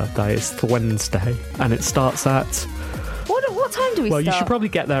November. That is Wednesday. And it starts at... What time do we start? Well, you should probably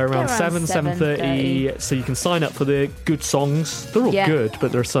get there around 7:30, so you can sign up for the good songs. They're all good,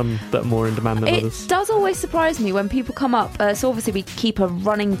 but there are some that are more in demand than others. It does always surprise me when people come up. So obviously we keep a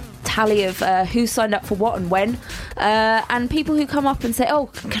running tally of who signed up for what and when. And people who come up and say, oh,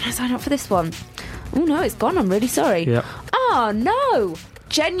 can I sign up for this one? Oh, no, it's gone. I'm really sorry. Yep. Oh, no.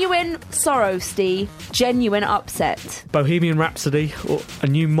 Genuine sorrow, Steve. Genuine upset. Bohemian Rhapsody, a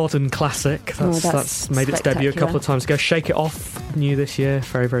new modern classic. That's made its debut a couple of times ago. Shake It Off, new this year.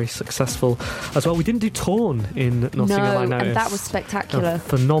 Very, very successful as well. We didn't do Torn in Nottingham, I noticed. And that was spectacular. A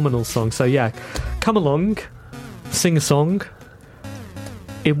phenomenal song. So, yeah, come along, sing a song.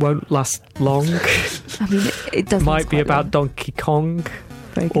 It won't last long. I mean, it doesn't. Might be about Donkey Kong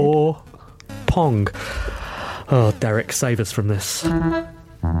or Pong. Oh, Derek, save us from this.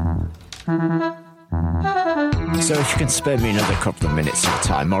 So if you can spare me another couple of minutes of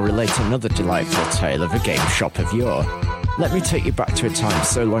time, I'll relate another delightful tale of a game shop of yore. Let me take you back to a time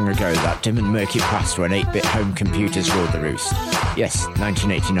so long ago, that dim and murky past when 8-bit home computers ruled the roost. Yes,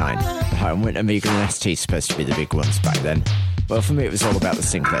 1989. The Home Amiga and ST supposed to be the big ones back then. Well, for me it was all about the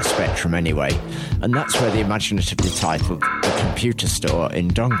Sinclair Spectrum anyway, and that's where the imaginatively titled The Computer Store in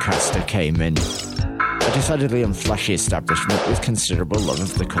Doncaster came in. A decidedly unflashy establishment with considerable love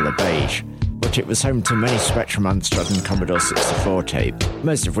of the colour beige, but it was home to many Spectrum Amstrad and Commodore 64 tape,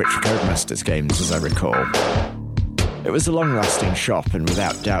 most of which were Codemasters games as I recall. It was a long-lasting shop and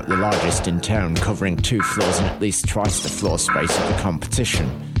without doubt the largest in town, covering 2 floors and at least twice the floor space of the competition.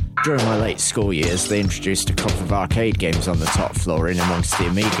 During my late school years they introduced a couple of arcade games on the top floor in amongst the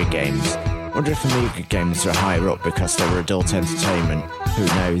Amiga games. Wonder if Amiga games were higher up because they were adult entertainment. Who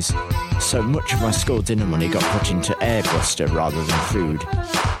knows? So much of my school dinner money got put into Airbuster rather than food.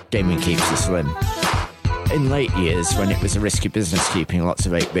 Gaming keeps us slim. In late years, when it was a risky business keeping lots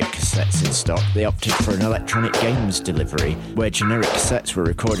of 8-bit cassettes in stock, they opted for an electronic games delivery, where generic cassettes were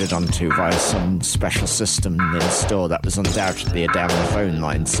recorded onto via some special system in store that was undoubtedly a down-the-phone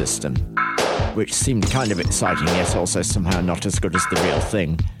line system, which seemed kind of exciting, yet also somehow not as good as the real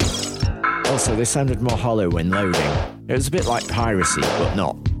thing. Also, they sounded more hollow when loading. It was a bit like piracy, but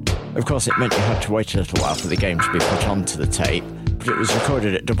not. Of course, it meant you had to wait a little while for the game to be put onto the tape, but it was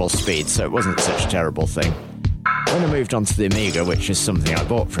recorded at double speed, so it wasn't such a terrible thing. When I moved on to the Amiga, which is something I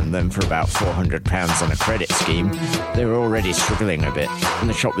bought from them for about £400 on a credit scheme, they were already struggling a bit, and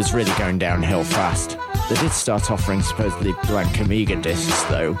the shop was really going downhill fast. They did start offering supposedly blank Amiga discs,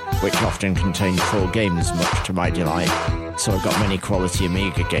 though, which often contained full games, much to my delight, so I got many quality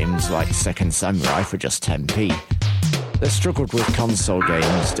Amiga games like Second Samurai for just 10p. They struggled with console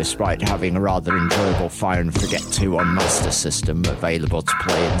games, despite having a rather enjoyable Fire and Forget 2 on Master System available to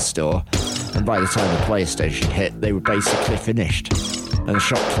play in store, and by the time the PlayStation hit, they were basically finished, and the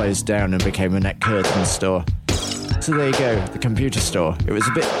shop closed down and became a net curtain store. So there you go, the computer store. It was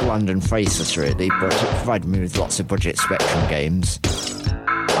a bit bland and faceless really, but it provided me with lots of budget Spectrum games.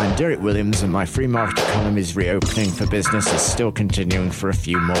 I'm Derek Williams and my free market economy's reopening for business is still continuing for a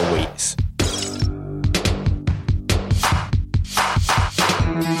few more weeks.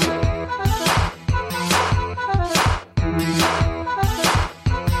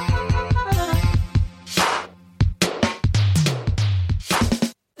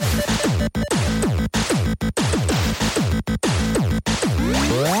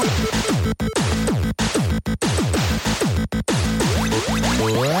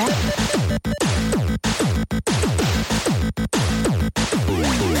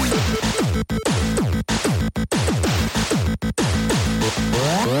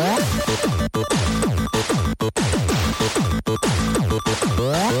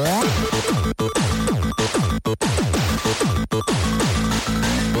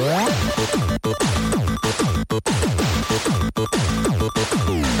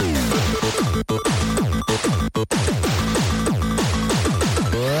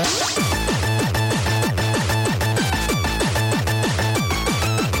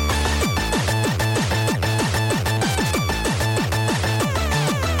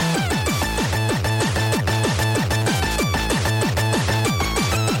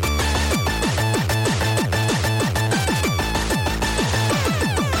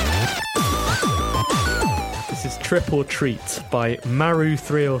 Trip or Treat by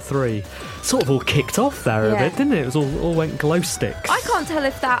Maru303. Sort of all kicked off there a bit, didn't it? It was all went glow sticks. I can't tell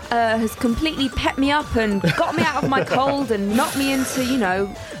if that has completely pepped me up and got me out of my cold and knocked me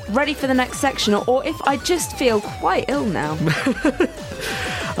into, ready for the next section, or if I just feel quite ill now.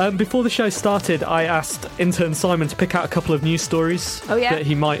 Before the show started, I asked intern Simon to pick out a couple of news stories that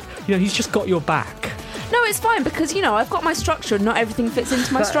he might... he's just got your back. No, it's fine because, I've got my structure and not everything fits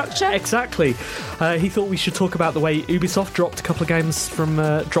into my structure. Exactly. He thought we should talk about the way Ubisoft dropped a couple of games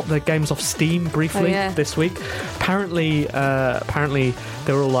dropped their games off Steam briefly this week. Apparently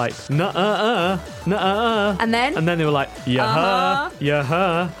they were all like, nuh-uh. And then they were like,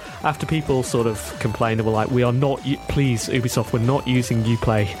 yeah. After people sort of complained, they were like, we are not, please, Ubisoft, we're not using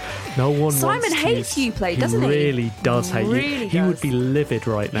Uplay. No one Simon hates Uplay, doesn't he? He really does hate you. He would be livid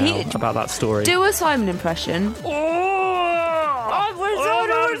right now about that story. Do a Simon impression. I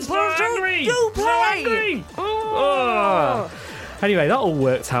was so angry! Uplay! Anyway, that all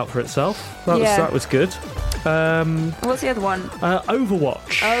worked out for itself. That was good. What's the other one?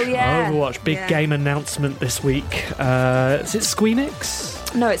 Overwatch. Oh, yeah. Overwatch, big game announcement this week. Is it Squeenix?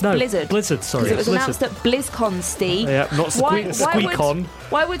 No, it's Blizzard. Blizzard, sorry. It was announced at BlizzCon, Steve. Yeah, not Squeakon.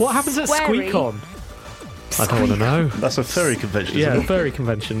 What happens at Squeakon? I don't want to know. That's a furry convention, isn't it? Yeah, furry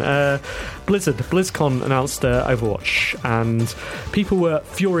convention. BlizzCon announced Overwatch, and people were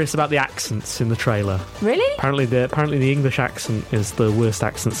furious about the accents in the trailer. Really? Apparently the English accent is the worst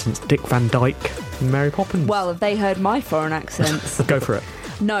accent since Dick Van Dyke in Mary Poppins. Well, have they heard my foreign accents? Go for it.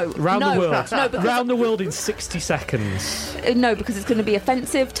 No. Round the world. Round the world in 60 seconds. No, because it's going to be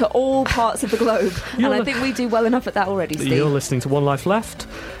offensive to all parts of the globe. And I think we do well enough at that already, Steve. You're listening to One Life Left,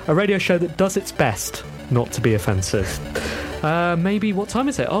 a radio show that does its best not to be offensive. Maybe, what time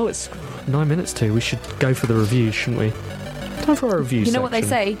is it? Oh, it's 9 minutes to. We should go for the reviews, shouldn't we? Time for our reviews. You know what they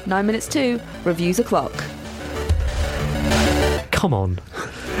say? 9 minutes to, reviews o'clock. Come on.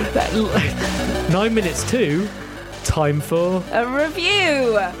 9 minutes to, time for... a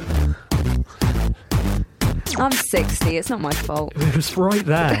review! I'm 60, it's not my fault. It was right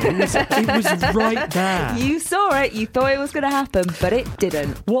there. It was right there. You saw it, you thought it was going to happen, but it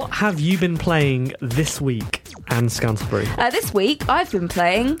didn't. What have you been playing this week, Anne Scantlebury? This week, I've been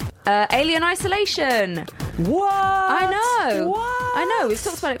playing Alien Isolation. What? I know. What? I know, we've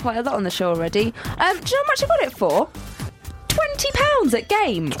talked about it quite a lot on the show already. Do you know how much I got it for? £20 at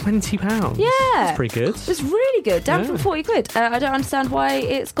Game. £20? Yeah. That's pretty good. It's really good. Down from 40 quid. I don't understand why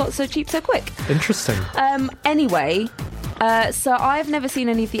it's got so cheap so quick. Interesting. Anyway, so I've never seen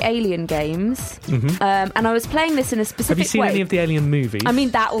any of the Alien games. Mm-hmm. And I was playing this in a specific way. Have you seen any of the Alien movies? I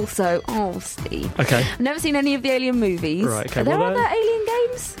mean, that also. Oh, Steve. Okay. I've never seen any of the Alien movies. Right, okay. Are there other Alien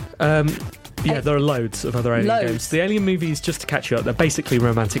games? Yeah, there are loads of other Alien games. The Alien movies, just to catch you up, they're basically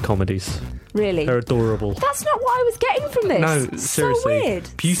romantic comedies. Really? They're adorable. That's not what I was getting from this. No, seriously. So weird.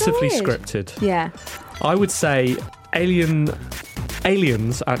 Beautifully so weird. scripted. Yeah. I would say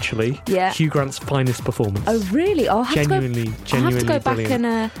Aliens, actually, yeah. Hugh Grant's finest performance. Oh, really? I'll have genuinely to go back brilliant.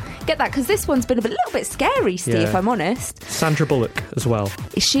 and... get that, because this one's been a little bit scary, Steve, if I'm honest. Sandra Bullock as well.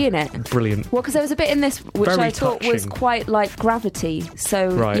 Is she in it? Brilliant. Well, because there was a bit in this which Very I thought was touching. quite like Gravity.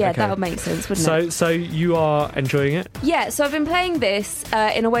 So, that would make sense, wouldn't it? So you are enjoying it? Yeah, so I've been playing this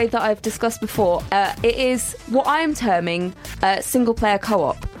in a way that I've discussed before. It is what I'm terming single-player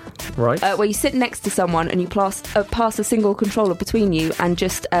co-op. Right. Where you sit next to someone and you pass a single controller between you and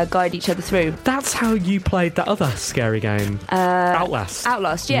just guide each other through. That's how you played that other scary game, Outlast.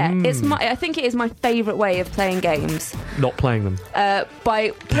 Outlast, yeah. I think it is my favourite way of playing games. Not playing them. By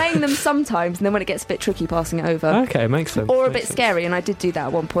playing them sometimes, and then when it gets a bit tricky, passing it over. Okay, makes sense. Or a bit scary, and I did do that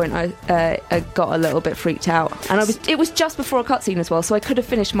at one point. I got a little bit freaked out, and it was just before a cutscene as well, so I could have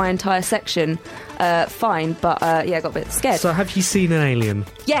finished my entire section fine, but I got a bit scared. So have you seen an alien?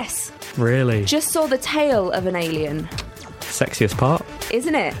 Yes. Really? Just saw the tail of an alien. Sexiest part?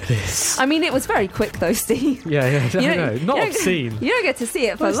 Isn't it? It is. I mean, it was very quick though, Steve. Yeah, no, not obscene. You don't get to see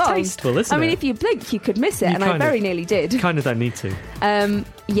it for long. It's tasteful, isn't it? I mean, if you blink, you could miss it, and I very nearly did. Kind of don't need to.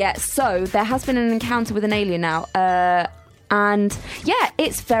 So there has been an encounter with an alien now, and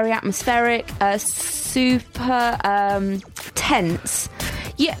it's very atmospheric, super tense.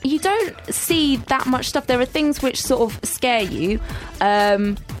 Yeah, you don't see that much stuff. There are things which sort of scare you.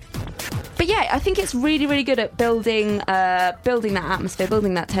 But yeah, I think it's really, really good at building that atmosphere,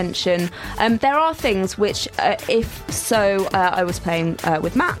 building that tension. There are things which, I was playing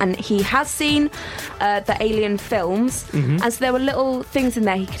with Matt, and he has seen the Alien films, and so there were little things in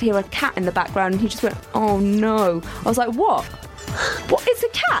there. He could hear a cat in the background, and he just went, "Oh no!" I was like, "What? What? It's a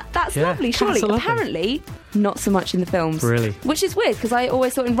cat? That's lovely, surely." Apparently, not so much in the films. Really? Which is weird, because I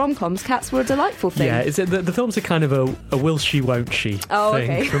always thought in rom-coms cats were a delightful thing. Yeah, the films are kind of a will she, won't she thing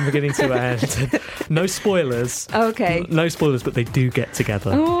okay. from beginning to end. No spoilers. Okay. No spoilers, but they do get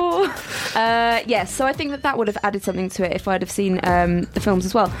together. Oh. Yes, so I think that would have added something to it if I'd have seen the films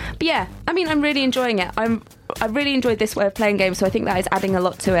as well. But yeah, I mean, I'm really enjoying it. I really enjoyed this way of playing games, so I think that is adding a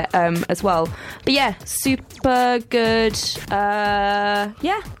lot to it as well. But yeah, super good.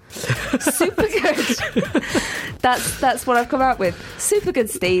 Super good. That's what I've come out with. Super good,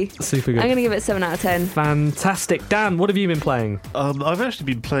 Steve. Super good. I'm going to give it 7 out of 10. Fantastic. Dan, what have you been playing? I've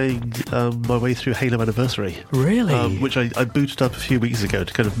actually been playing my way through Halo Anniversary. Really? Which I booted up a few weeks ago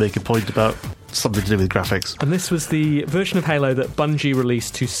to kind of make a point about something to do with graphics. And this was the version of Halo that Bungie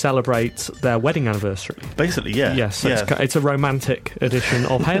released to celebrate their wedding anniversary. Basically, yeah. Yes, yeah. It's a romantic edition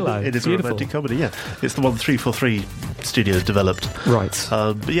of Halo. It is beautiful. A romantic comedy, yeah. It's the one 343 Studios developed. Right.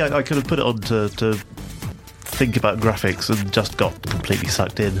 But yeah, I kind of put it on to think about graphics and just got completely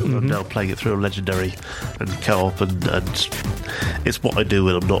sucked in. I'm now playing it through a Legendary and co-op, and it's what I do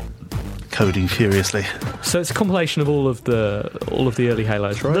when I'm not coding furiously. So it's a compilation of all of the early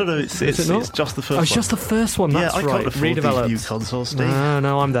Halos, right? No, it's just the first one. Oh, it's just the first one. That's I right. Can't afford Redeveloped. these new consoles, Steve.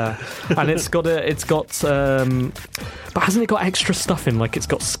 No, I'm there. And it's got but hasn't it got extra stuff in? Like it's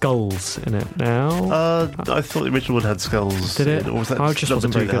got skulls in it now. I thought the original one had skulls. Did it? Or was that I just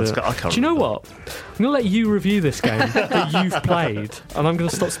wasn't very good at it. I can't Do you know remember. what? I'm going to let you review this game that you've played, and I'm going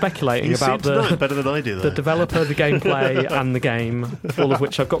to stop speculating You about seem to know it better than I do, though. the developer, the gameplay, and the game, all of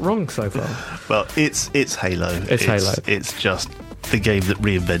which I've got wrong so far. Well, it's Halo. It's Halo. It's just the game that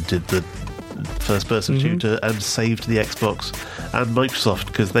reinvented the first-person shooter and saved the Xbox and Microsoft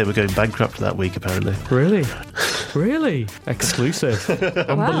because they were going bankrupt that week, apparently. Really? Exclusive.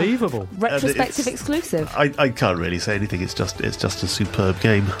 Unbelievable. Retrospective exclusive. I can't really say anything. It's just a superb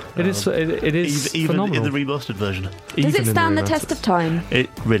game. It is even phenomenal. in the remastered version. Does it stand the test of time? It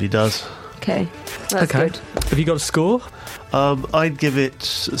really does. Okay, that's good. Have you got a score? I'd give it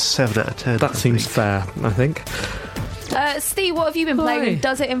 7 out of 10. That seems fair, I think. Steve, what have you been playing? And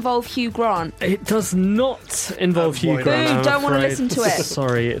does it involve Hugh Grant? It does not involve Hugh Grant. Boo, don't want to listen to it.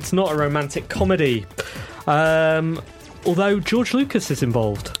 Sorry, it's not a romantic comedy. Although George Lucas is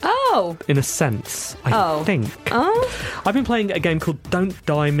involved. Oh. In a sense, I think. Oh. I've been playing a game called Don't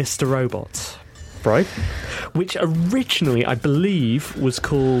Die, Mr. Robot. Right? Which originally, I believe, was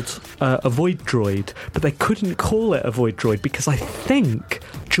called a Void Droid, but they couldn't call it a Void Droid because I think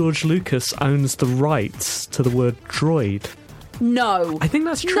George Lucas owns the rights to the word droid. No. I think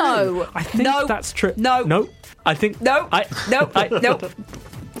that's true. No. I think that's true. No. No. I think... No. No. No.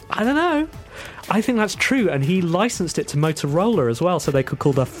 I don't know. I think that's true, and he licensed it to Motorola as well, so they could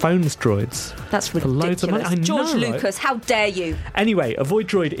call their phones droids. That's ridiculous. For loads of money. I know, George right? Lucas, how dare you? Anyway, a Void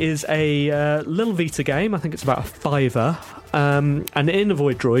Droid is a little Vita game. I think it's about a $5. And in a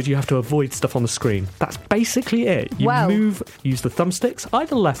Void Droid, you have to avoid stuff on the screen. That's basically it. You move, use the thumbsticks, either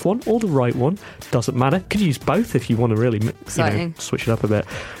the left one or the right one. Doesn't matter. Could use both if you want to really switch it up a bit.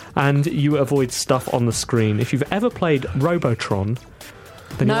 And you avoid stuff on the screen. If you've ever played Robotron,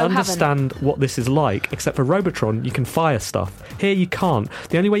 then you'll understand what this is like. Except for Robotron, you can fire stuff. Here you can't.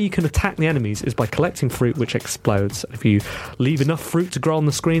 The only way you can attack the enemies is by collecting fruit, which explodes. If you leave enough fruit to grow on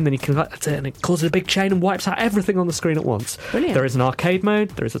the screen, then you can collect it, and it causes a big chain and wipes out everything on the screen at once. Brilliant. There is an arcade mode,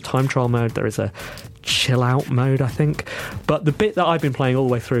 there is a time trial mode, there is a chill out mode, I think. But the bit that I've been playing all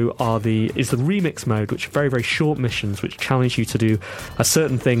the way through is the remix mode, which are very, very short missions which challenge you to do a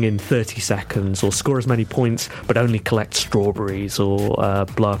certain thing in 30 seconds or score as many points but only collect strawberries or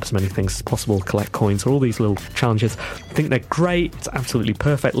blow up as many things as possible, collect coins, or all these little challenges. I think they're great. It's absolutely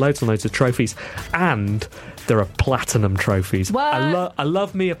perfect. Loads and loads of trophies, and there are platinum trophies. What? I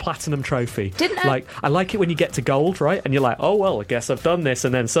love me a platinum trophy. I like it when you get to gold, right? And you're like, oh well, I guess I've done this,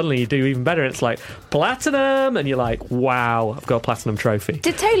 and then suddenly you do even better, and it's like platinum, and you're like, wow, I've got a platinum trophy.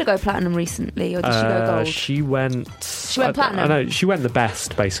 Did Taylor go platinum recently, or did she go gold? She went platinum. I know she went the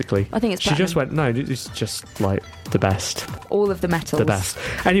best, basically. I think it's platinum. She just went. No, it's just like the best. All of the metals. The best.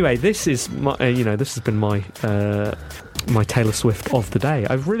 Anyway, this is my. This has been my. My Taylor Swift of the day.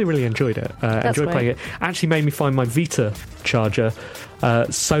 I've really, really enjoyed it. Enjoyed playing it. Actually made me find my Vita charger.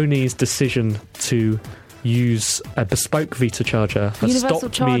 Sony's decision to use a bespoke Vita charger has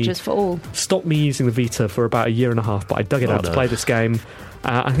Universal chargers for all. Stopped me using the Vita for about a year and a half, but I dug it out to play this game.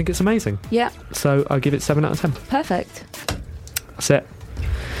 I think it's amazing. Yeah. So I'll give it 7 out of 10. Perfect. That's it.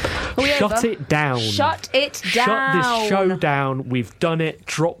 Shut it down. Shut it down. Shut this show down. We've done it.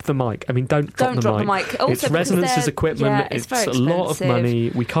 Drop the mic. I mean, don't drop the mic. Also, it's Resonance's equipment. Yeah, it's very a lot of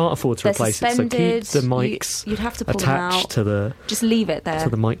money. We can't afford to replace it. So keep the mics you'd have to pull them attached out. to the. Just leave it there. To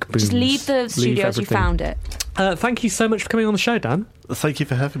the mic booms. Just leave the studio as you found it. Thank you so much for coming on the show, Dan. Thank you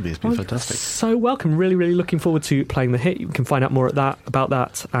for having me. It's been fantastic. So welcome. Really, really looking forward to playing The Hit. You can find out more about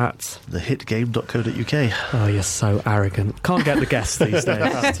that at thehitgame.co.uk. Oh, you're so arrogant. Can't get the guests these days.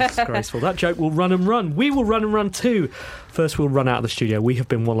 That's disgraceful. That joke will run and run. We will run and run too. First, we'll run out of the studio. We have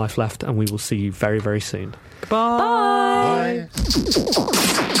been One Life Left, and we will see you very, very soon. Goodbye.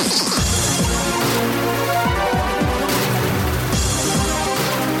 Bye.